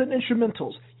 remixes and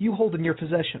instrumentals you hold in your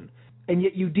possession, and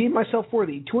yet you deem myself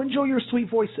worthy to enjoy your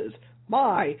sweet voices.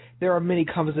 My, there are many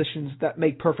compositions that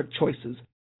make perfect choices.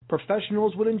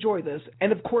 Professionals would enjoy this,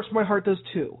 and of course my heart does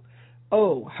too.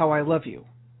 Oh, how I love you.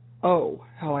 Oh,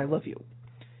 how I love you.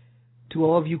 To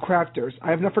all of you crafters, I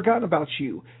have not forgotten about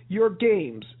you. Your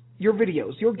games, your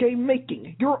videos, your game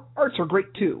making, your arts are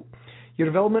great too. Your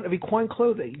development of equine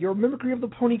clothing, your mimicry of the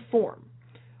pony form.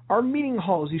 Our meeting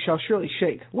halls you shall surely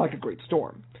shake like a great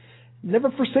storm. Never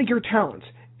forsake your talents.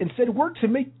 Instead work to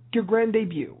make your grand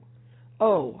debut.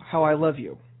 Oh, how I love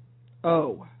you.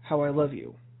 Oh, how I love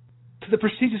you. To the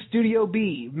prestigious Studio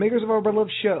B, makers of our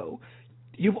beloved show,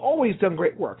 you've always done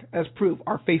great work, as proof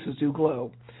our faces do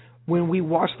glow. When we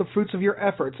watch the fruits of your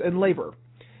efforts and labor,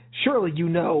 surely you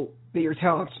know that your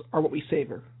talents are what we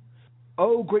savor.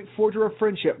 Oh, great forger of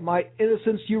friendship, my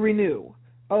innocence you renew.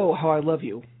 Oh, how I love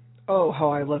you. Oh, how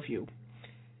I love you.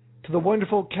 To the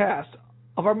wonderful cast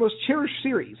of our most cherished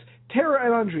series, Tara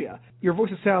and Andrea, your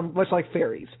voices sound much like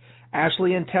fairies.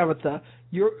 Ashley and Tabitha,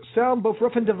 your sound both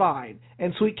rough and divine.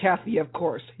 And sweet Kathy, of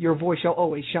course, your voice shall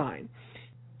always shine.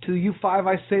 To you five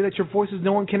I say that your voices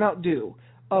no one can outdo.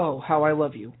 Oh, how I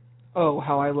love you. Oh,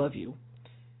 how I love you.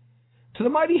 To the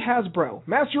mighty Hasbro,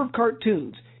 master of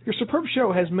cartoons, your superb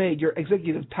show has made your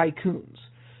executive tycoons.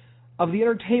 Of the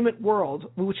entertainment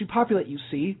world with which you populate, you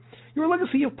see, your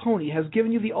legacy of pony has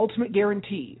given you the ultimate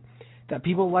guarantee that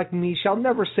people like me shall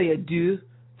never say adieu,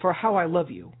 for how I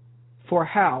love you. For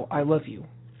how I love you.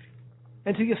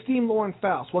 And to the esteemed Lauren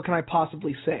Faust, what can I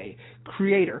possibly say?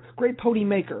 Creator, great pony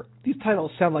maker, these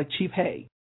titles sound like cheap hay.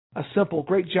 A simple,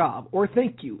 great job, or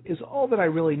thank you, is all that I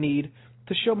really need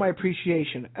to show my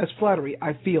appreciation, as flattery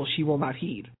I feel she will not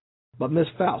heed. But Miss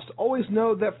Faust, always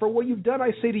know that for what you've done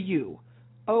I say to you,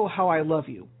 oh, how I love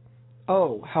you.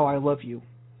 Oh, how I love you.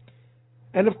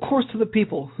 And of course to the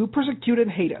people who persecute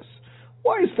and hate us,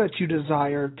 why is that you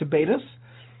desire to bait us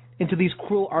into these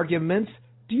cruel arguments?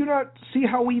 Do you not see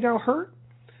how we now hurt?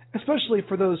 Especially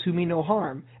for those who mean no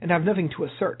harm and have nothing to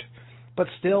assert. But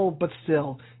still,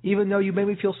 even though you made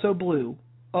me feel so blue,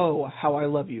 oh, how I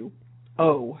love you.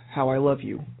 Oh, how I love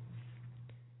you.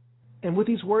 And with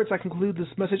these words I conclude this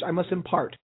message I must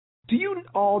impart. Do you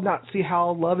all not see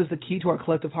how love is the key to our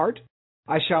collective heart?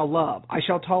 I shall love, I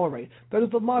shall tolerate. That is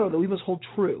the motto that we must hold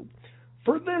true.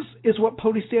 For this is what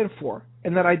ponies stand for,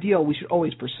 and that ideal we should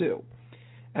always pursue.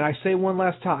 And I say one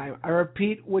last time, I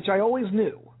repeat, which I always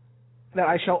knew, that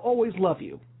I shall always love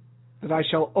you. That I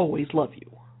shall always love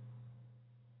you.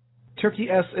 Turkey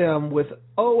SM with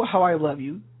Oh, How I Love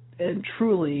You, and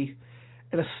truly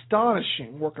an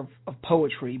astonishing work of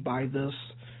poetry by this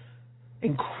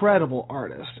incredible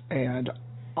artist. And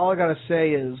all I gotta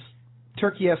say is,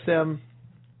 Turkey SM,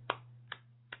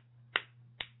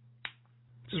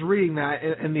 just reading that,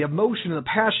 and the emotion and the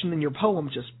passion in your poem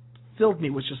just filled me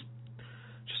with just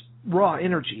raw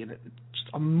energy, and just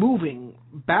a moving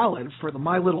ballad for the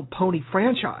My Little Pony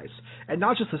franchise. And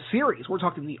not just the series, we're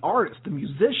talking the artists, the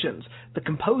musicians, the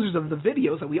composers of the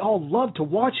videos that we all love to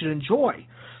watch and enjoy,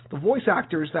 the voice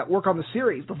actors that work on the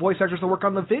series, the voice actors that work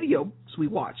on the videos we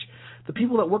watch, the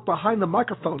people that work behind the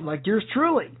microphone like yours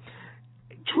truly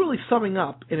summing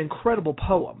up an incredible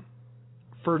poem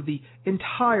for the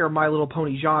entire My Little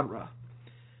Pony genre.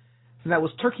 And that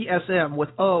was Turkey SM with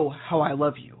Oh, How I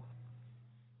Love You.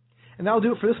 And that'll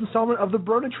do it for this installment of the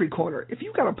Bronetry Corner. If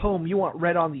you've got a poem you want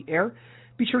read on the air,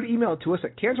 be sure to email it to us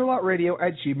at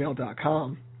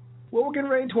canterlotradio@gmail.com. Well, we're getting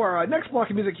right into our next block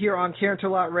of music here on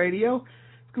Canterlot Radio.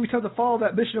 It's going to be time to follow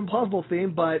that Mission Impossible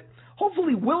theme, but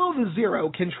hopefully Willow the Zero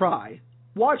can try.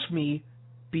 Watch me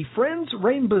be friends,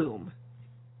 rain boom,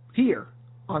 here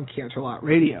on Canterlot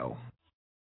Radio.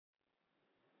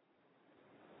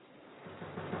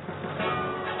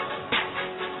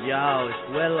 Yo, it's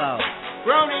Willow.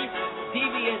 Brony,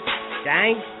 deviant,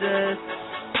 Gangsters.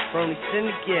 From the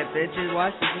syndicate, bitches.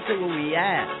 Watch this. This is where we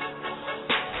at.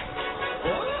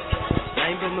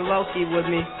 Rainbow Milwaukee with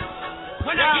me.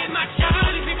 When I get my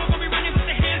child, these people gonna be running with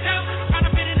their hands out, trying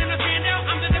to fit it in a handout.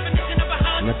 I'm the definition of a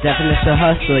hustler. I'm the definition of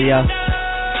hustler, yo.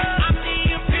 I'm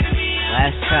the epitome of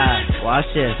Last try.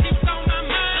 Watch this. it's on my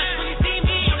mind. When you see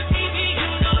me on the TV, you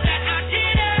know that I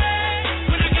did it.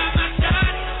 When I got my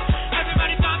shot,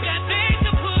 everybody bought that thing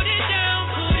to put it down,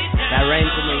 put it down. That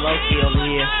Rainbow Milwaukee over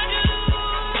here.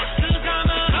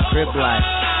 Rip life.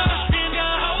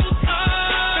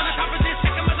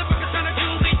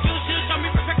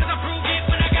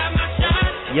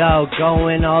 Yo,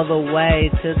 going all the way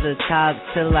to the top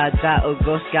till I die.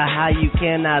 Ogoska, how you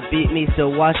cannot beat me? So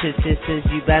watch it, sisters.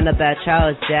 You been a bad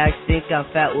child, Jack. Think I'm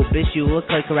fat, well, bitch, you look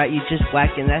like a rat. You just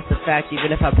whack, and that's a fact.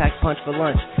 Even if I pack punch for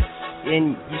lunch.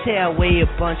 And you say I weigh a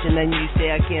bunch, and then you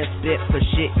say I can't spit for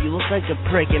shit. You look like a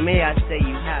prick, and may I say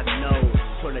you have no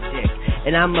sort of dick.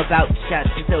 And I'm about to chat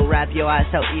to still rap your ass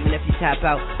out, even if you tap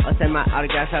out. I'll send my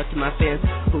autographs out to my fans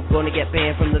who gonna get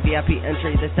banned from the VIP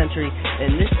entry this century.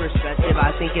 In this perspective,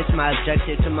 I think it's my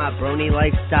objective to my brony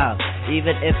lifestyle.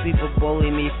 Even if people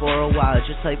bully me for a while,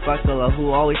 just like Buckler,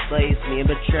 who always slays me and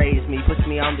betrays me, puts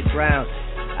me on the ground.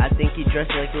 I think he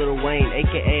dressed like Lil Wayne,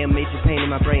 a.k.a. a major pain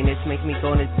in my brain. It's making me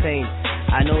go insane.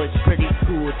 I know it's pretty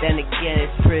cool, then again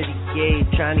it's pretty gay,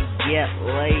 trying to get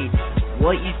laid.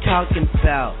 What you talking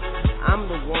about? I'm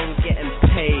the one getting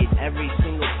paid every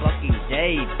single fucking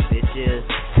day, bitches.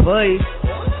 Please.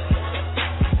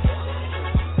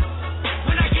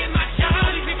 When I get my shot,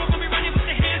 these people gonna be running with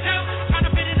their hands out, trying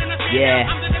to fit it in a handout. Yeah.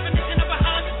 I'm the definition of a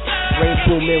hustler.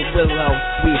 Rainbow and Willow,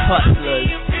 we hustlers.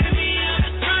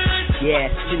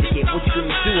 Yeah, syndicate, what you gonna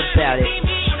do about it?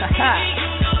 Haha.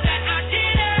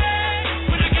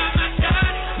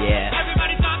 Yeah.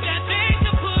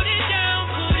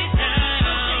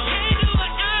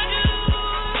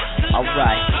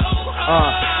 Alright.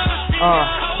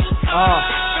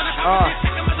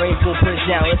 Rainbow, put it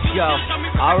down, let's go.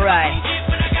 Alright.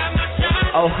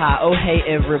 Oh hi, oh hey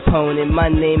every opponent,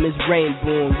 my name is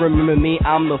Rainbow. Remember me,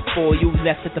 I'm the fool you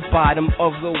left at the bottom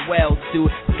of the well, dude.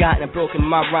 Forgotten and broken,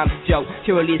 my rhyme's a joke.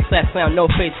 Purely slap clown,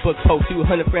 no Facebook post.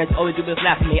 200 friends, all they do is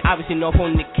laugh at me. Obviously no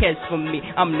opponent cares for me.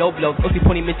 I'm no blow, OC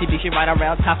pony Missy B shit right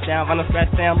around, top down, vinyl scratch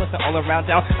down, listen all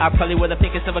around town. I probably wear the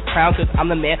pickest of a crown, cause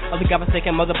I'm the man of the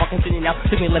godforsaken motherfucking city now.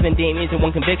 Took me 11 demons and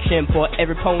one conviction for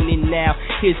every pony now.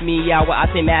 Here's me out, what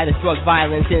I say mad is drug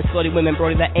violence and slutty women,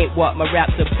 brody, that ain't what my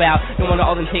rap's about. Don't wanna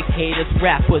all them take haters,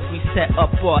 rappers, we set up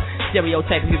for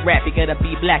stereotype. If you rap, you gotta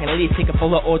be black and at least take a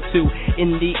bullet or two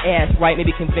in the ass, right?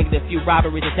 Maybe convict a few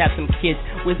robberies and stab some kids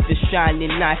with the shining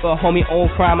knife. A homie own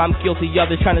crime, I'm guilty of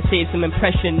it, trying to save some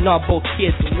impression of both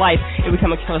kids' life. Every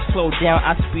time I try to slow down,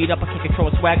 I speed up, I can't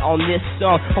control swag on this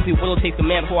song. Hope you will take the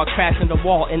man before I crash in the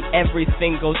wall and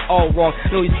everything goes all wrong. I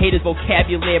know these haters'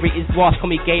 vocabulary is lost, call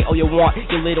me gay all you want,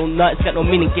 you little nuts, got no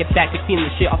meaning, get back to cleaning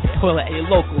the shit off the toilet at your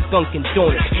local Dunkin'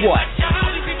 Donuts. What?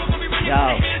 Yo,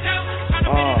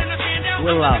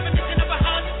 Willow.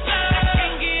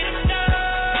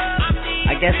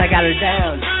 I guess I got her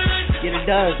down. Get it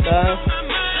done, son.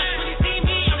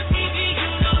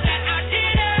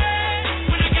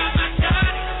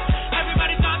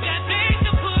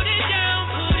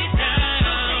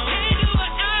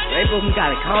 Rainbow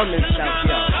gotta calm himself,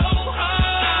 yo.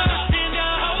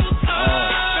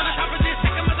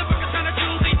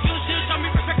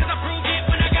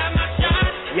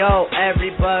 Yo,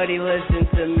 everybody listen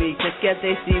to me, cause can't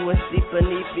they see what's deep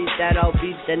beneath me? That I'll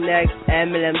be the next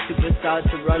Eminem superstar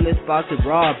to run this box of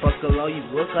raw. Buckalo, you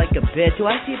look like a bitch. Do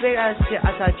I see big ass shit?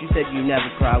 I thought you said you never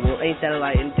cry. Well, ain't that a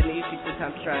lie? And didn't you see the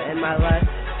time trying to end my life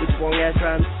with wrong ass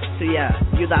rhymes? So yeah,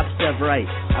 you're the opposite of right.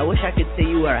 I wish I could say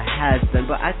you were a has-been,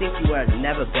 but I think you were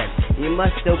never been. You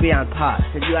must still be on pot.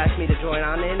 Cause you asked me to join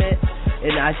on in it,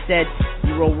 and I said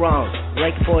you were wrong,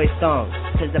 like a boy's song.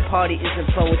 Cause the party isn't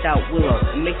fun without Willow.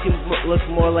 It makes you look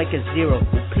more like a zero.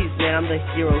 Well, please, man, I'm the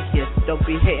hero here. So don't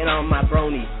be hating on my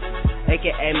bronies,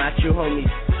 aka my true homies.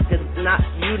 Cause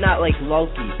you not like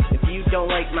Loki. If you don't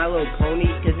like My Little Pony,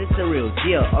 cause it's the real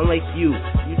deal. Unlike you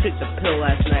took the pill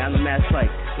last night on the mass fight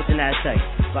with an Aztec.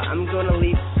 But I'm gonna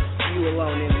leave you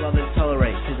alone and love and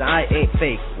tolerate. Cause I ain't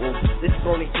fake. Well, this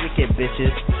brony cricket,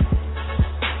 bitches.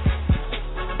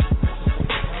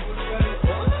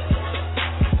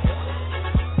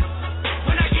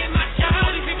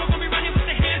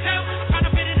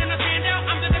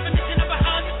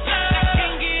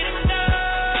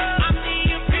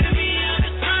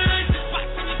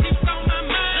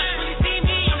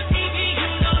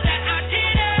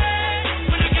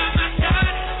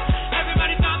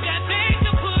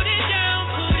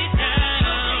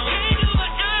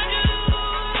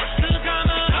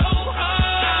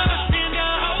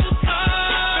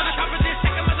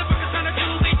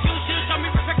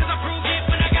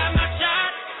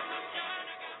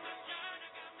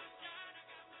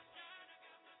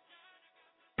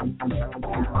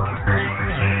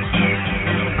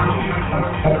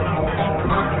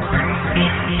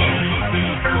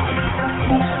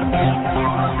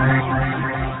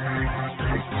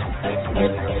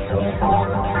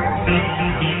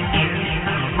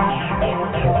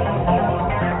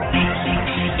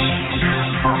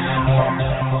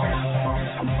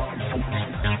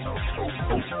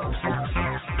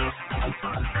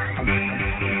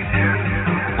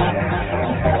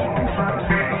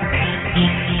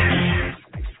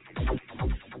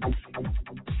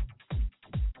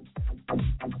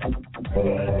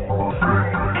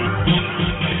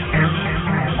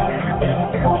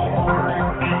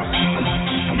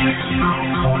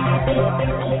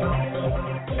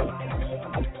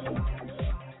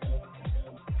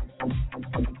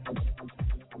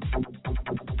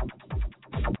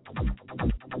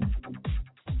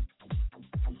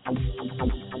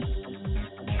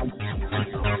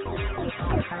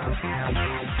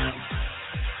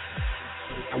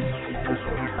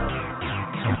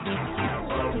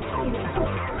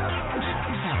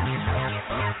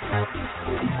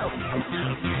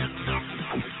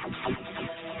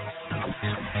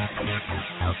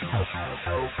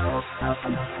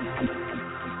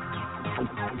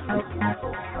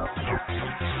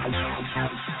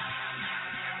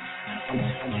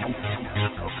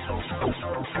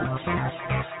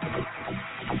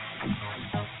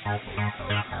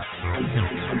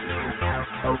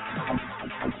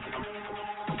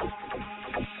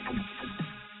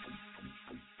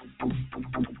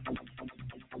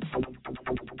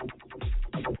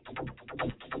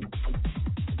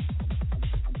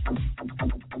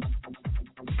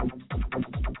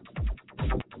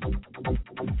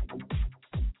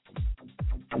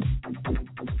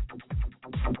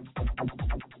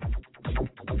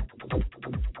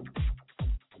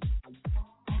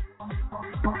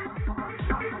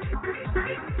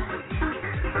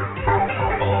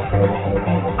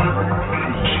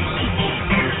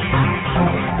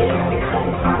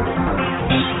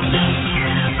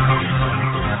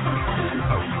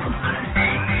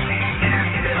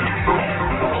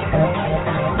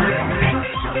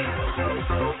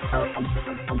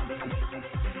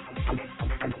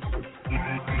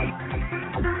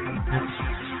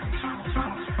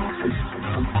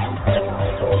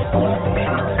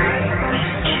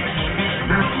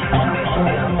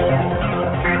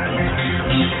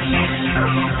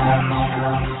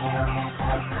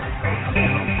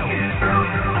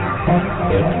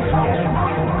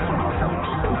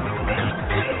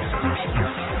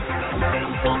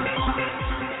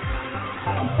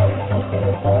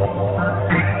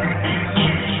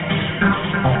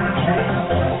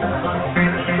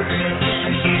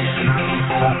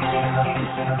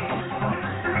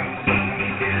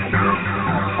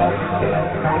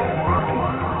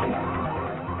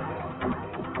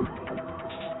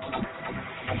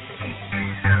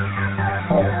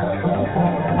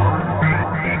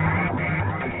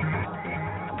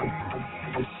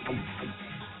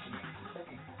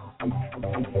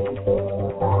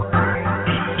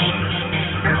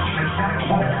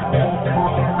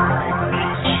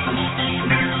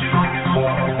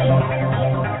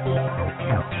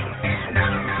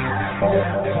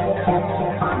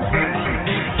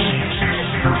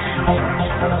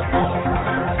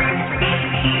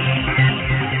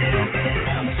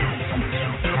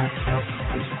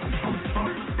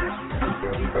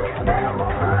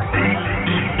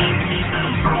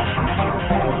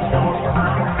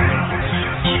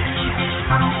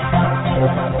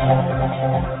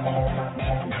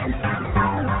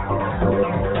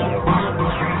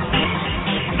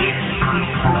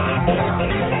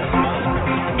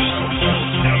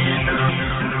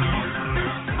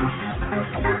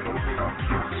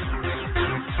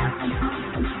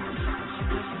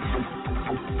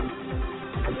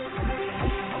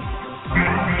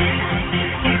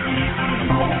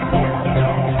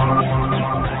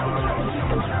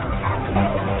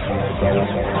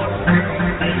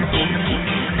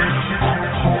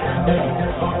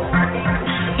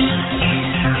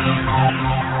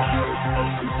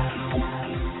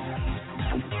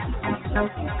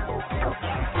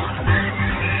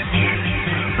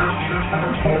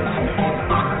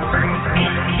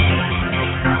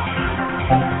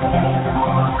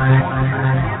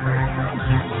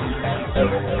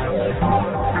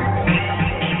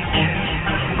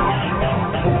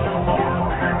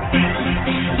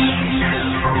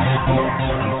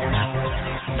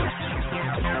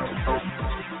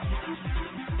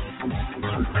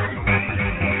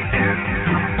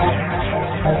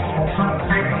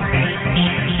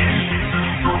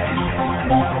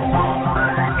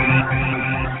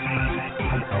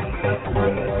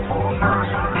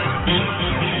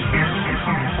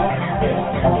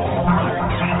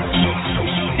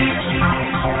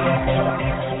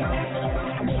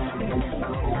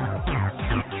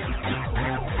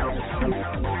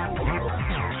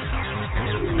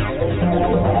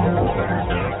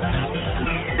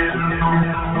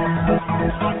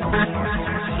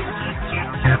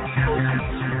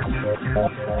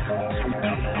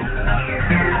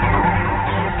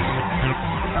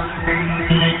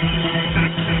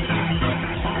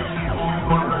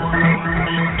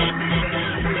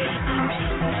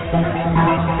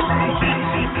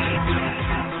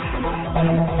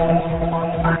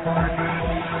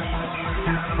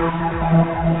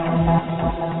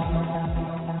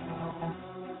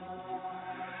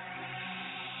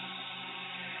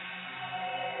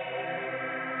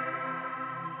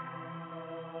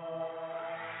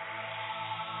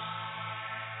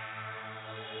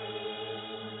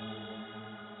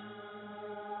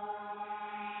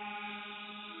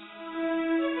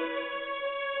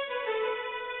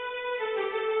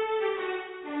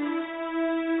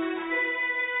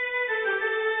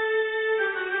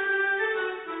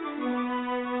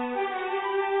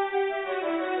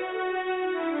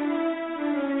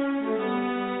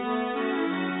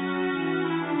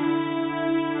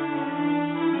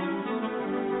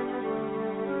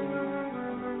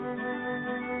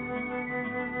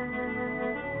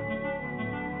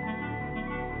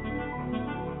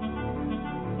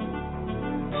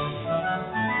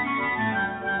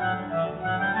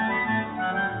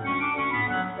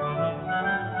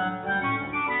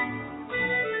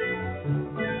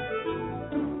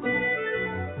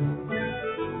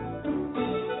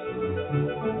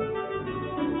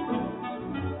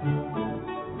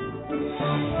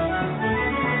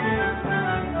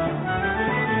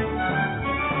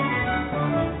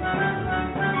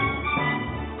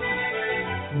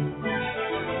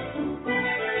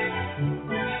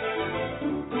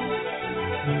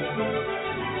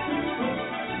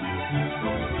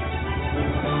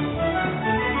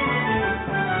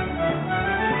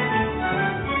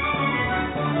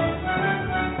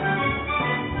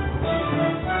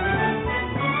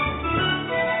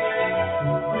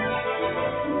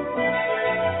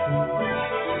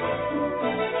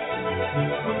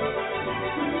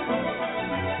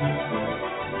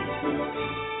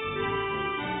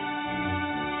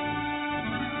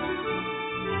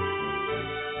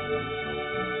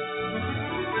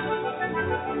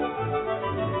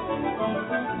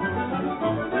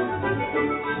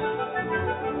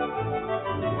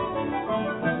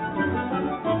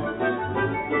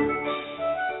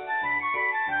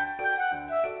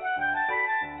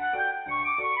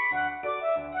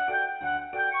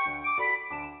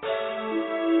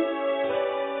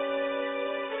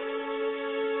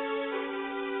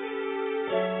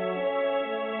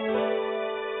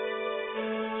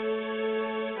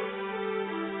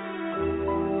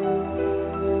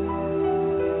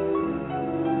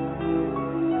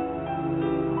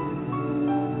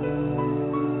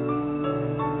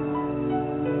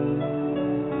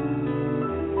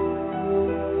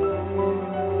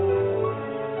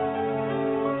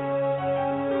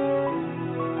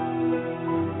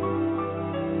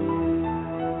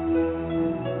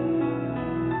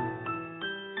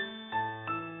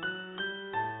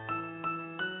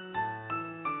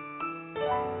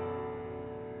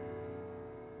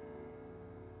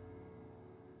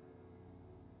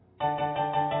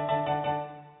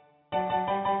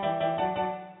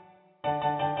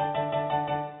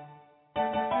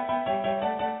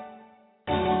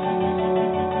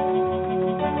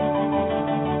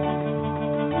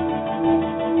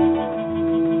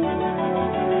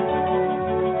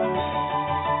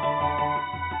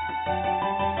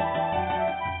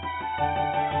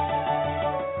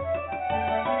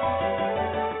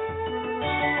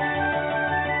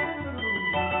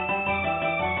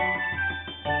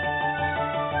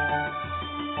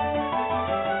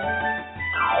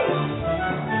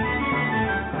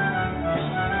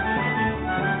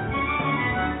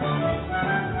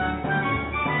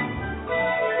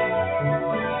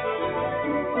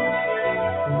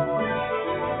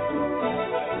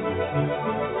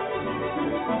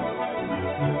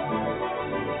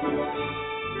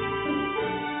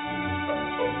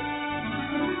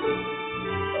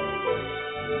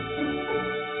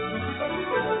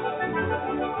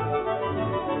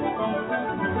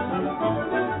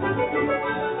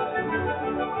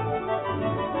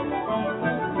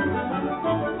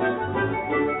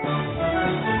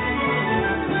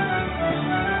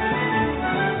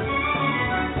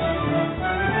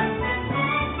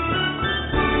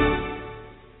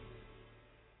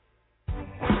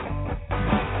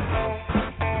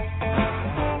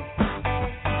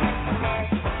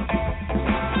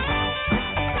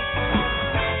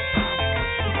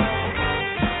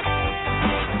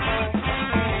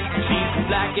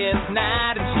 darkest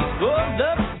night, and she's full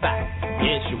of spite.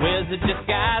 Yeah, she wears a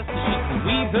disguise so she can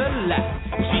weave her life.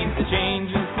 She's the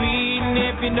changing queen,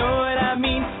 if you know what I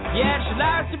mean. Yeah, she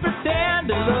likes to pretend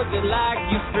to look like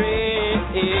your friend.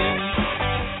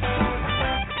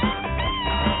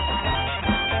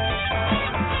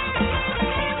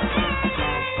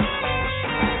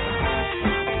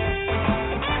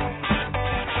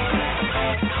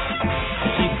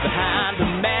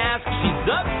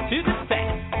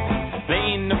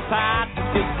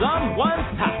 Someone's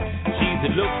hot. She's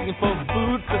looking for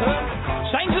food for her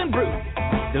changing brood.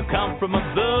 They'll come from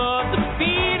above to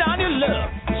feed on your love.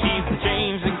 She's the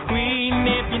changing queen,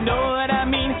 if you know what I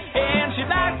mean. And she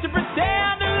likes to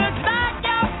pretend to look like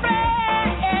your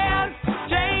friend.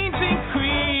 Changing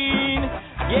queen.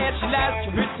 Yeah, she likes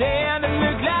to pretend to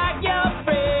look like your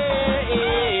friend.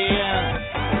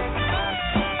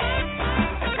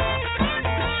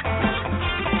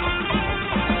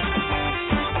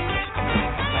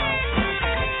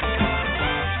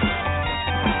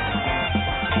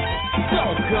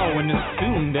 Go and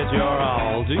assume that you're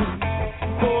all doomed,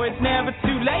 for it's never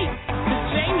too late to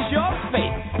change your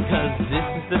fate, 'cause this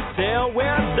is the tale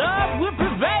where love will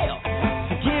prevail.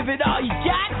 So give it all you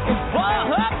got and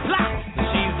for her plot.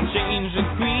 She's the changing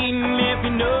queen, if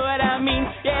you know what I mean.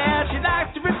 Yeah, she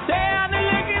likes to pretend to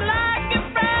look like a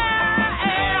friend.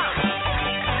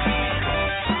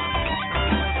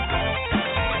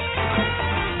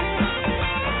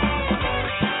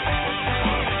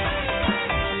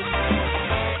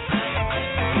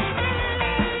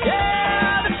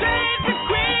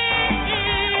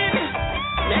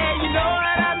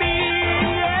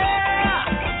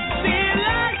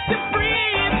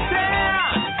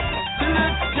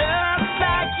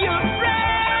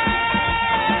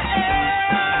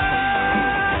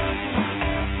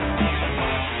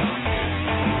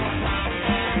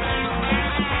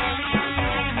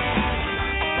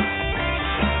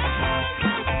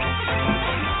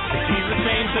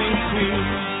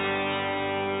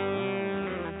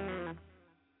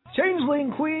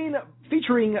 Changeling Queen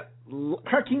featuring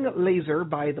Cracking Laser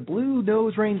by the Blue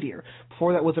Nose Reindeer.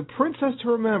 Before that was A Princess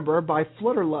to Remember by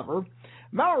Flutter Lover,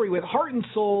 Mallory with Heart and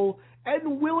Soul,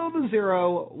 and Willow the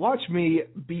Zero, Watch Me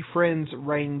Be Friends,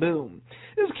 Rain Boom.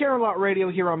 This is Canterlot Radio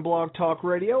here on Blog Talk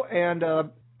Radio, and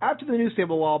after the news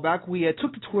table a while back, we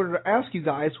took to Twitter to ask you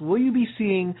guys, will you be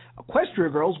seeing Equestria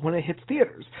Girls when it hits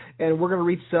theaters? And we're going to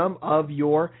read some of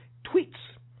your tweets.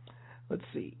 Let's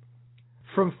see.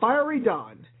 From Fiery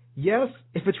Dawn, yes,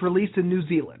 if it's released in New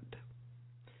Zealand.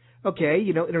 Okay,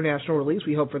 international release,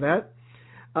 we hope for that.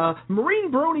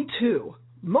 Marine Brony 2,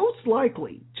 most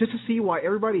likely, just to see why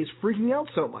everybody is freaking out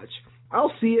so much.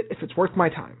 I'll see it if it's worth my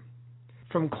time.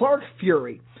 From Clark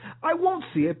Fury, I won't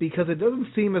see it because it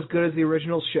doesn't seem as good as the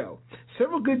original show.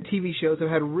 Several good TV shows have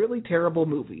had really terrible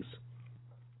movies.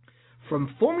 From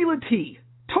Formula T,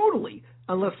 totally,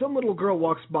 unless some little girl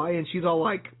walks by and she's all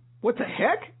like, what the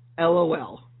heck?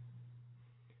 LOL.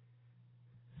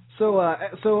 So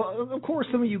of course,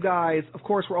 some of you guys, of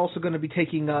course, we're also going to be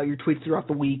taking your tweets throughout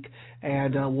the week,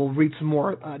 and we'll read some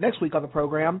more next week on the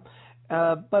program.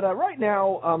 But right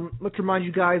now, let's remind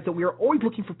you guys that we are always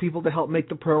looking for people to help make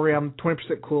the program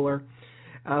 20% cooler.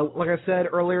 Like I said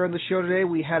earlier in the show today,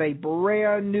 we had a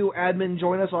brand new admin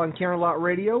join us on Canterlot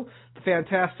Radio, the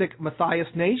fantastic Matthias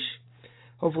Naish.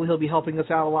 Hopefully he'll be helping us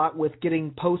out a lot with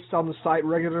getting posts on the site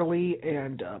regularly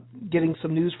and getting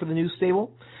some news for the news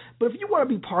stable. But if you want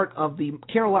to be part of the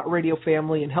Canterlot Radio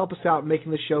family and help us out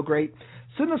making the show great,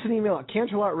 send us an email at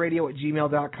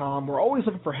canterlotradio@gmail.com. We're always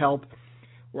looking for help.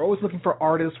 We're always looking for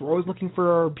artists. We're always looking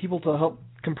for people to help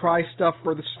comprise stuff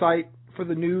for the site, for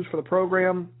the news, for the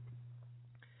program.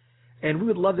 And we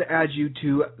would love to add you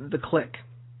to the clique.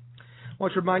 I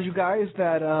want to remind you guys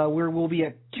that we'll be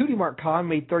at Cutie Mark Con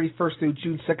May 31st through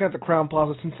June 2nd at the Crown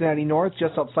Plaza, Cincinnati North,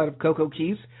 just outside of Cocoa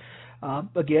Keys.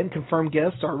 Again, confirmed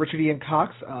guests are Richard Ian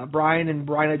Cox, Brian and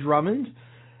Bryna Drummond,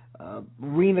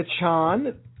 Rena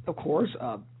Chan, of course,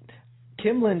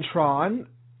 Kim Lynn Tron.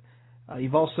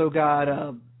 You've also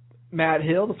got Matt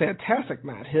Hill, the fantastic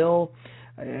Matt Hill.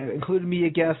 Including media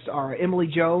guests are Emily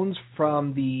Jones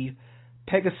from the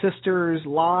Pegasisters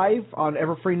Live on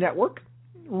Everfree Network.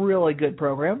 Really good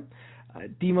program.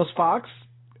 Demos Fox,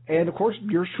 and of course,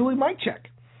 yours truly, Mike Check.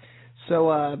 So,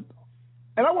 and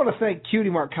I want to thank Cutie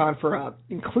Mark Con for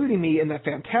including me in that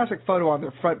fantastic photo on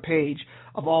their front page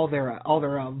of all their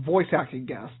voice acting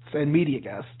guests and media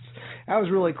guests. That was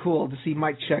really cool to see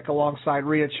Mike Check alongside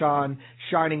Rita Chan,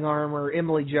 Shining Armor,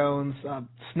 Emily Jones,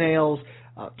 Snails,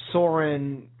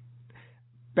 Soren,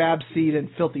 Babseed, and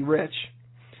Filthy Rich.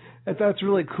 That's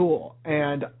really cool.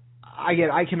 And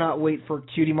I cannot wait for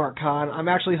Cutie Mark Con. I'm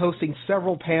actually hosting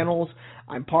several panels.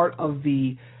 I'm part of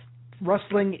the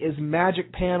Wrestling is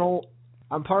Magic panel.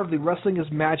 I'm part of the Wrestling is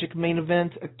Magic main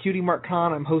event at Cutie Mark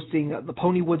Con. I'm hosting the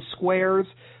Ponywood Squares,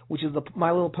 which is the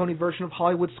My Little Pony version of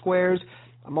Hollywood Squares.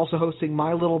 I'm also hosting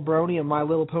My Little Brony and My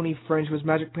Little Pony Friendship is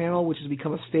Magic panel, which has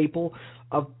become a staple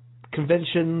of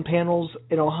convention panels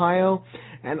in Ohio.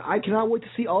 And I cannot wait to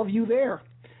see all of you there.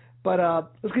 But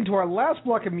let's get into our last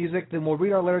block of music, then we'll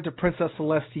read our letter to Princess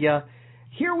Celestia.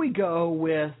 Here we go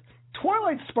with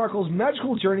Twilight Sparkle's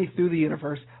Magical Journey Through the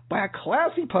Universe by a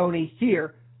classy pony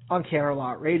here on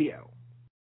Canterlot Radio.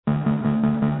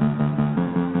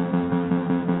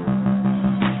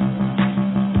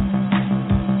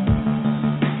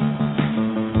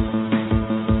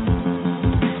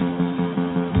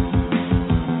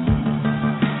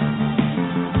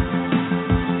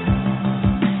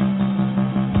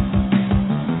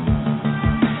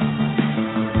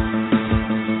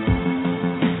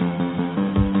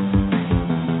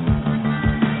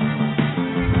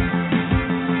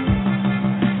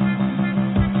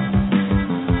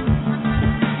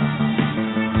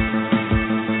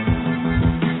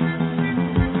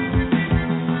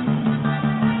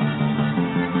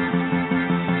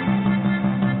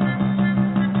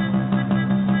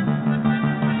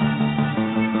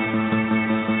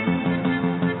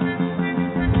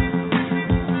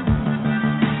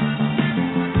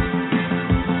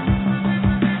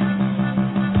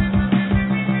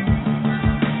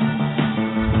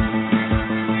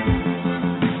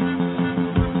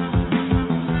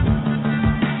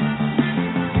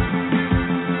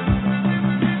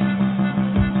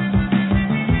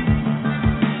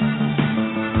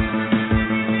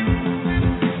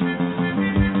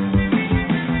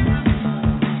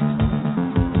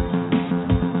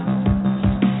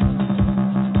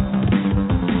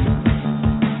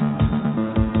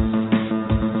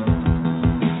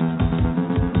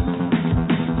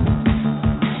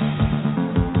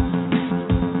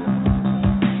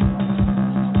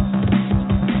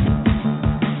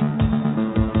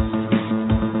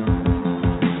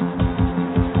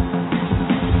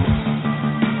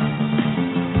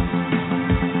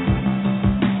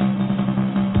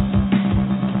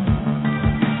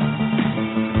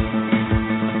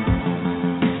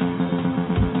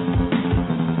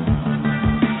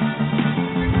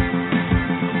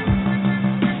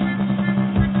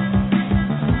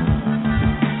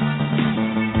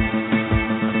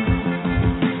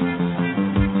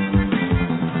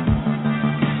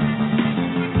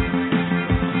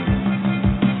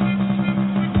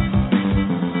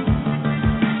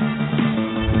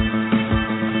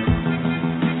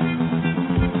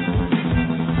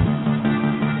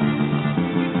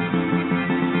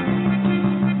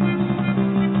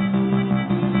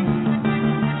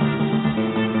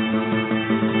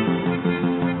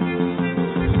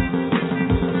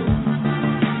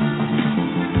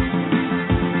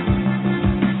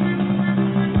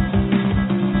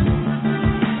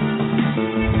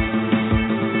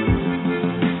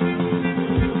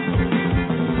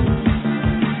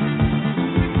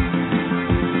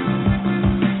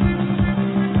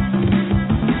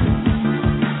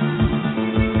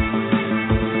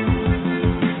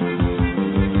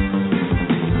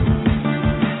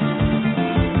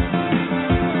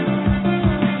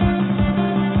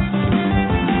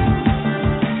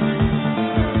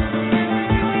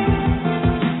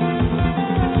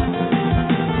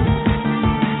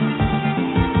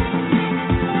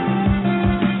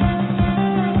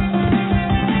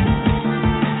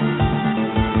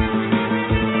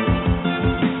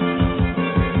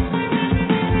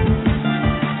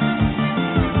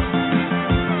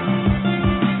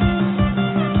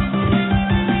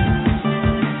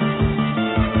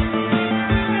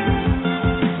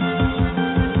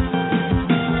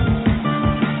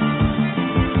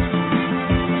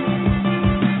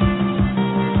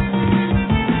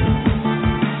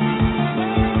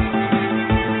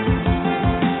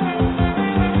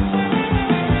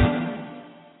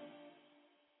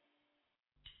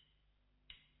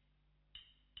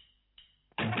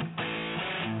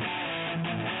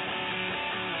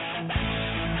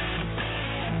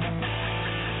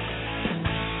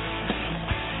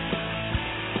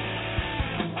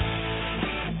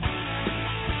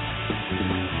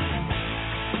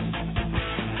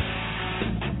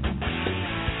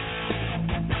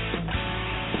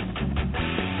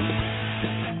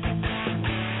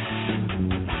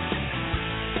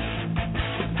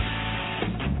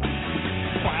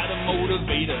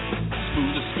 motivator,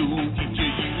 smooth school teacher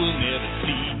you will never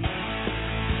see.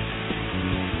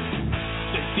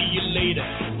 Said see you later,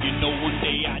 you know one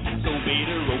day I disobeyed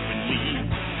her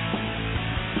openly.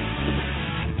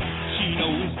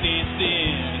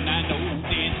 dancing, I know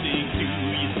dancing too,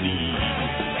 you see.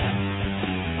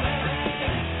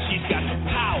 She's got the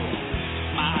power,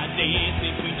 my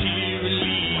dancing queen,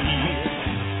 cheerlead.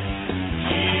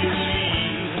 Cheerlead.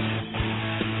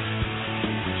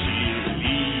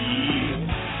 Cheerlead.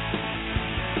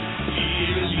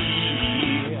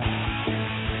 Cheerlead.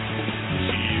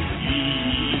 Cheerlead.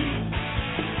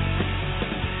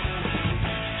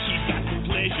 She's got the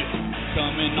pleasure,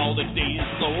 coming all the dance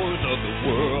floors of the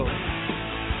world.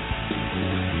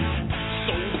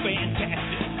 So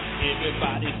fantastic,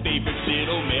 everybody's favorite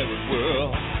little Mary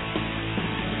world.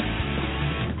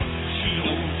 She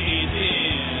knows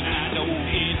dancing, I know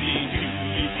dancing too,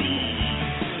 you see.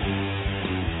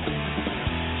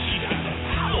 She got the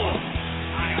power,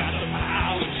 I got the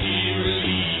power,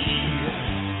 cheerlead.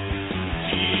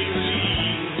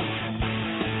 Cheerlead.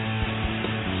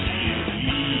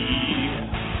 Cheerlead.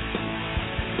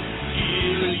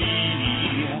 Cheerlead.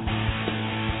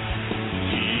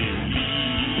 Cheerlead.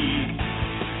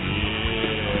 Yeah.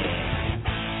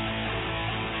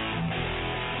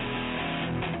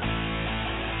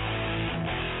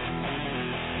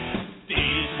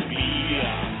 This me,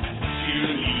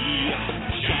 cheerlead,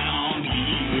 show me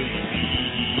what it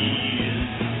is.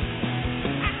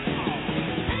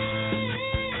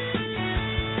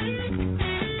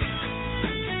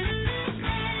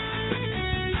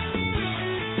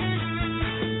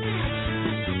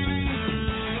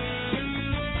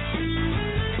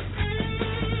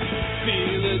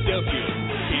 Philadelphia,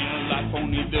 Canterlot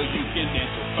Ponyville, you can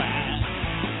dance so fine.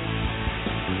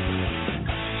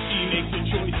 She makes her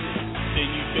choices, then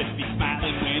you best be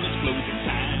smiling when it's closing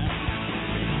time.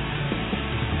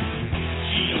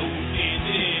 She knows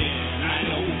dancing, I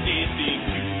know dancing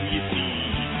too, you see.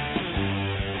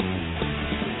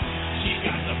 She's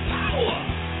got the power,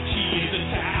 she is a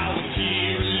tower,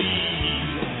 cheerlead.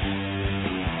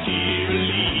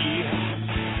 Cheerlead.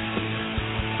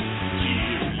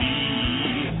 Cheerlead.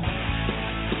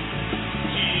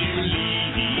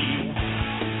 Cheerlead.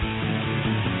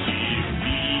 Cheerlead.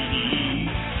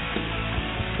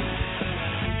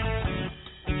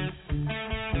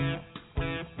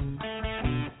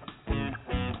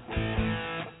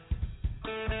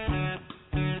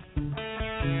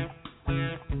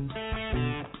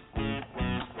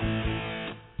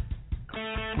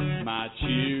 My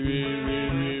cheerlead,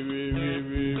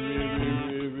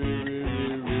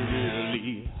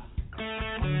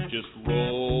 just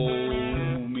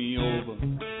roll me over,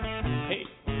 hey,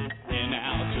 and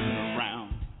I'll turn around,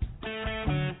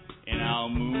 and I'll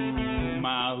move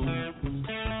my hoops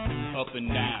up and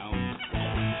down,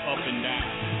 up and down.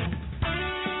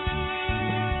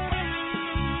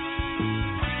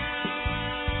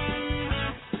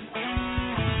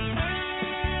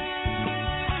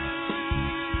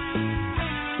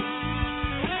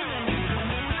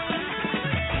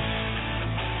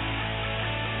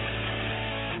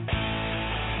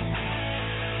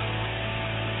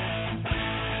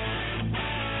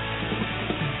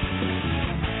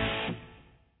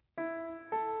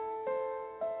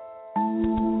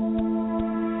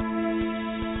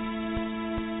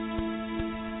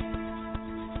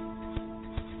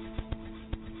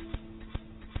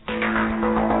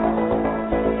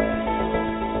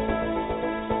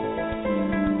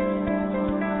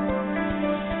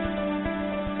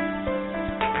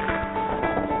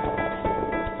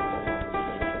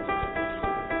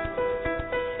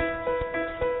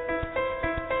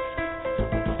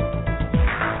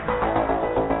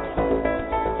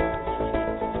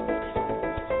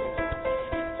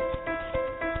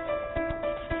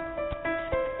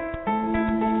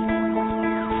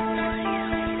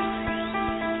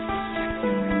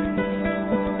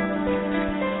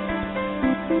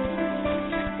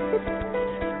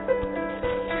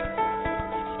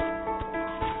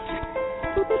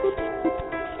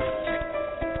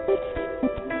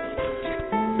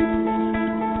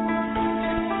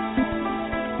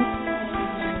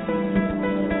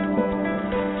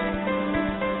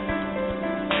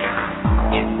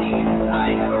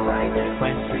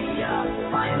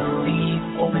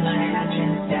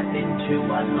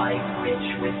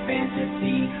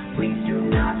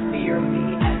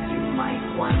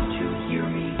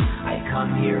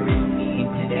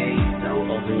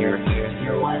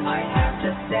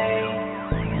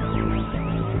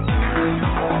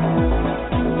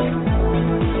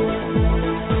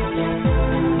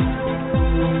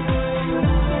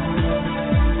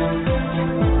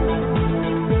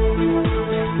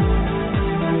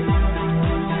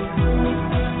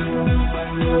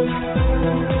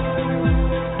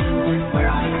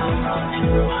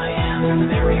 The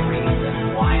very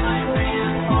reason why I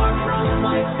ran far from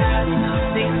my past,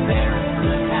 nothing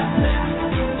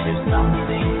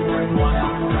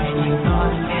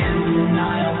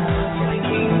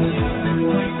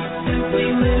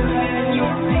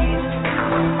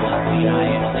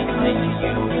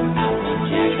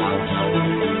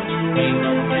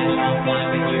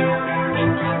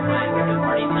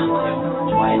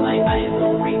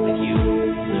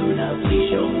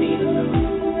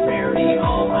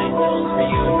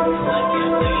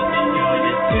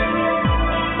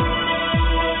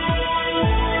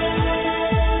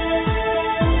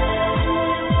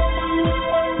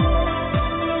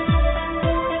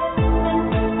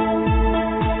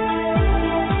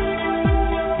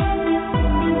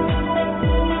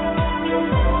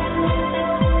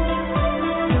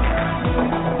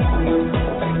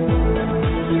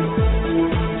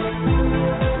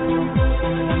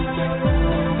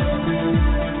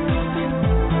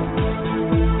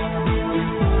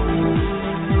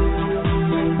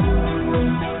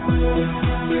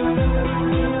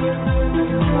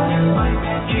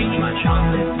Change my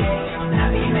chocolate day. I'm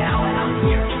happy now and I'm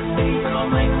here to stay. My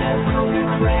life has broken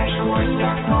crash or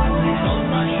start falling. Hold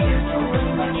my hand so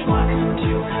much walking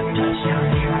to touchdown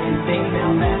here. I can think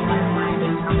now that my mind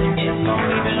is clear. It's all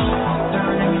even all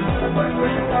turning. But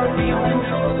friends are feeling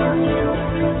closer to.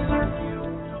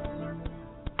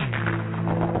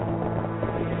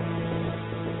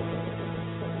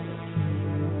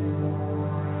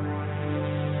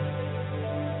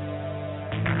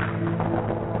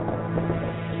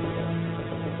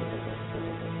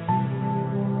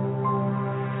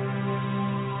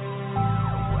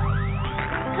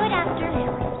 Good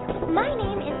afternoon. My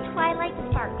name is Twilight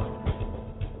Sparkle.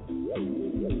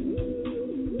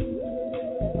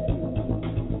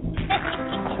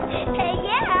 Hey,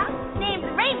 yeah, name's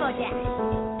Rainbow Dash.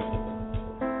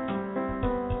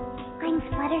 I'm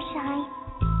Fluttershy.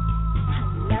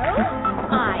 Hello,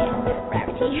 I am Miss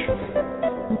Rarity.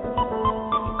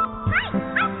 Hi,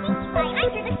 I'm Pinkie Pie. I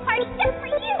threw this party just for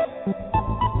you.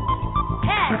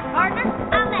 Hey, partner,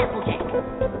 I'm Applejack.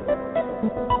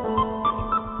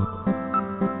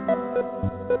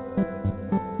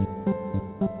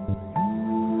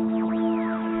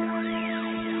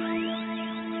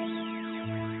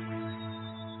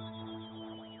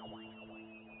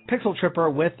 Pixel Tripper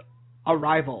with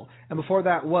Arrival. And before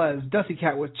that was Dusty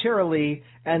Cat with Cheerilee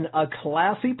and A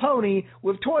Classy Pony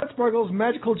with Twilight Sparkle's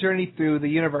Magical Journey Through the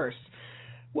Universe.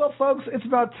 Well, folks, it's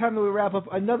about time that we wrap up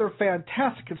another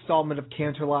fantastic installment of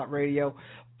Canterlot Radio.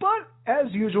 But,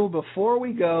 as usual, before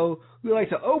we go, we like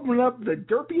to open up the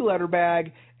derpy letter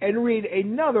bag and read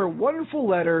another wonderful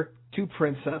letter to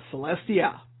Princess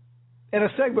Celestia, in a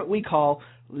segment we call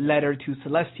Letter to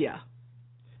Celestia.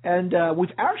 And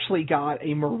we've actually got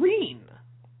a Marine,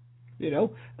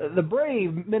 the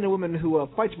brave men and women who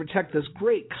fight to protect this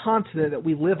great continent that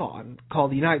we live on,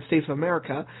 called the United States of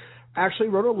America, actually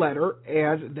wrote a letter,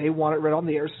 and they want it read on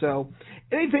the air. So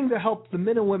anything to help the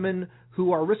men and women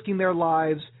who are risking their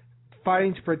lives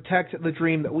fighting to protect the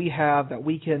dream that we have, that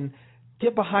we can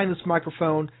get behind this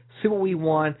microphone, say what we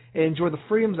want, and enjoy the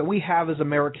freedoms that we have as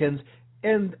Americans.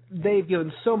 And they've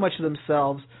given so much of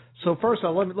themselves. So first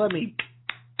of all,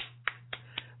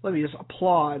 let me just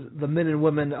applaud the men and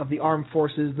women of the armed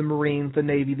forces, the Marines, the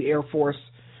Navy, the Air Force,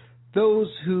 those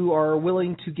who are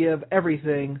willing to give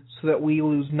everything so that we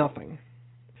lose nothing.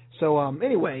 So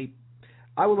anyway,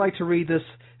 I would like to read this.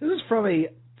 This is from a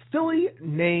filly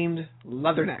named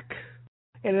Leatherneck,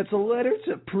 and it's a letter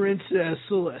to Princess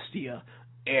Celestia,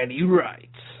 and he writes,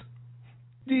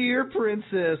 Dear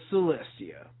Princess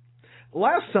Celestia,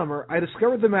 last summer I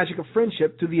discovered the magic of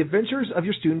friendship through the adventures of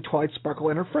your student Twilight Sparkle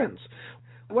and her friends.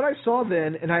 What I saw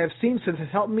then, and I have seen since, has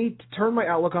helped me to turn my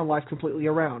outlook on life completely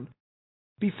around.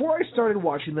 Before I started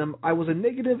watching them, I was a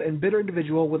negative and bitter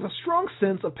individual with a strong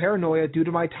sense of paranoia due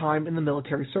to my time in the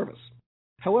military service.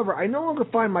 However, I no longer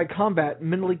find my combat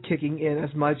mentally kicking in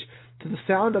as much to the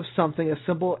sound of something as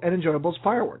simple and enjoyable as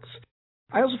fireworks.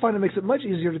 I also find it makes it much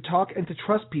easier to talk and to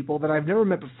trust people that I've never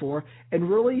met before and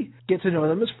really get to know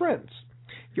them as friends.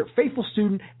 Your faithful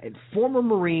student and former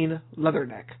Marine,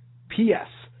 Leatherneck. P.S.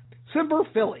 Semper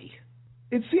Philly.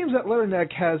 It seems that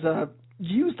Leatherneck has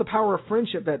used the power of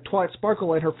friendship that Twilight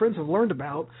Sparkle and her friends have learned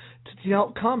about to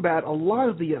help combat a lot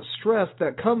of the stress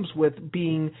that comes with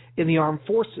being in the armed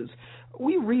forces.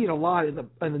 We read a lot in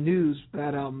the news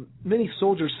that many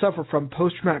soldiers suffer from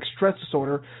post-traumatic stress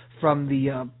disorder from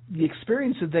the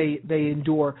experience that they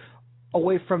endure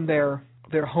away from their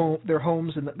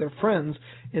homes and their friends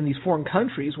in these foreign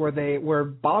countries where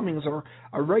bombings are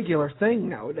a regular thing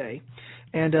nowadays.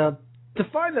 And to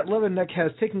find that Leatherneck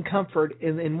has taken comfort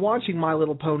in watching My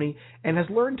Little Pony and has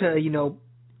learned to,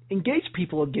 engage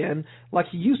people again like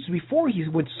he used to before he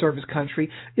went to serve his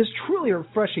country is truly a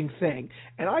refreshing thing.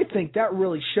 And I think that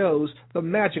really shows the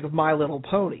magic of My Little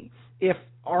Pony. If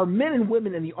our men and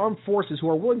women in the armed forces who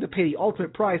are willing to pay the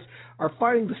ultimate price are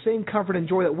finding the same comfort and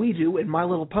joy that we do in My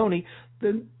Little Pony,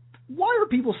 then why are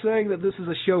people saying that this is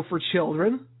a show for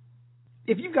children?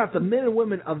 If you've got the men and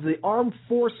women of the armed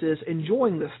forces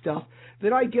enjoying this stuff,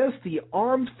 then I guess the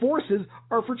armed forces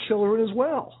are for children as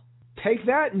well. Take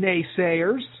that,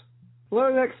 naysayers.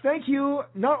 Leatherneck, thank you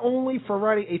not only for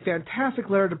writing a fantastic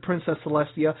letter to Princess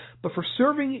Celestia, but for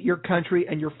serving your country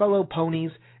and your fellow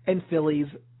ponies and fillies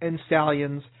and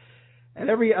stallions and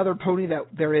every other pony that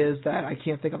there is that I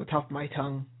can't think off the top of my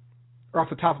tongue or off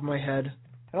the top of my head.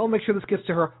 And I'll make sure this gets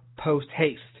to her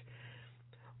post-haste.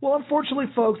 Well, unfortunately,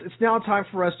 folks, it's now time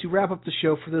for us to wrap up the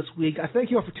show for this week. I thank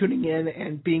you all for tuning in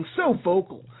and being so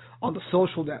vocal on the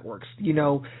social networks.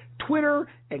 Twitter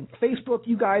and Facebook,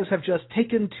 you guys have just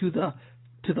taken to the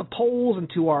to the polls and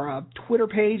to our Twitter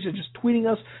page and just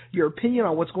tweeting us your opinion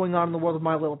on what's going on in the world of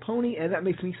My Little Pony, and that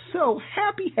makes me so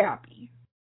happy.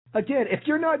 Again, if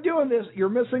you're not doing this, you're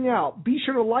missing out. Be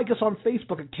sure to like us on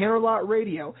Facebook at Canterlot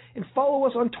Radio and follow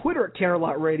us on Twitter at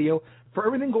Canterlot Radio for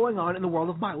everything going on in the world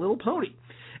of My Little Pony.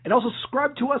 And also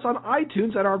subscribe to us on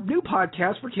iTunes at our new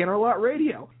podcast for Canterlot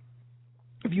Radio.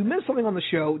 If you missed something on the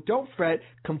show, don't fret.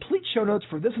 Complete show notes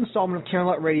for this installment of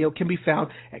Canterlot Radio can be found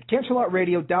at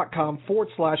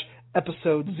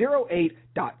canterlotradio.com/episode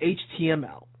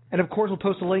 08.html. And, of course, we'll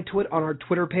post a link to it on our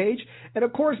Twitter page. And,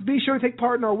 of course, be sure to take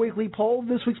part in our weekly poll.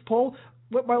 This week's poll,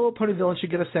 what My Little Pony villain should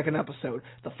get a second episode?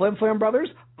 The Flim Flam Brothers,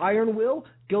 Iron Will,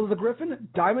 Gilda the Griffin,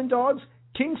 Diamond Dogs,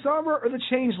 King Somber, or the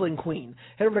Changeling Queen?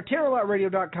 Head over to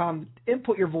canterlotradio.com to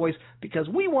input your voice because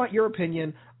we want your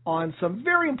opinion on some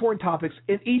very important topics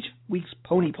in each week's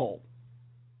Pony Poll.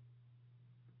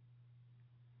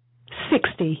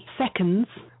 60 seconds.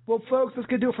 Well, folks, that's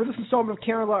going to do it for this installment of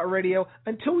Canterlot Radio.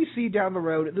 Until we see you down the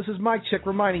road, this is Mike Chick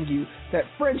reminding you that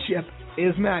friendship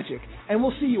is magic. And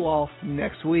we'll see you all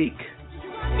next week.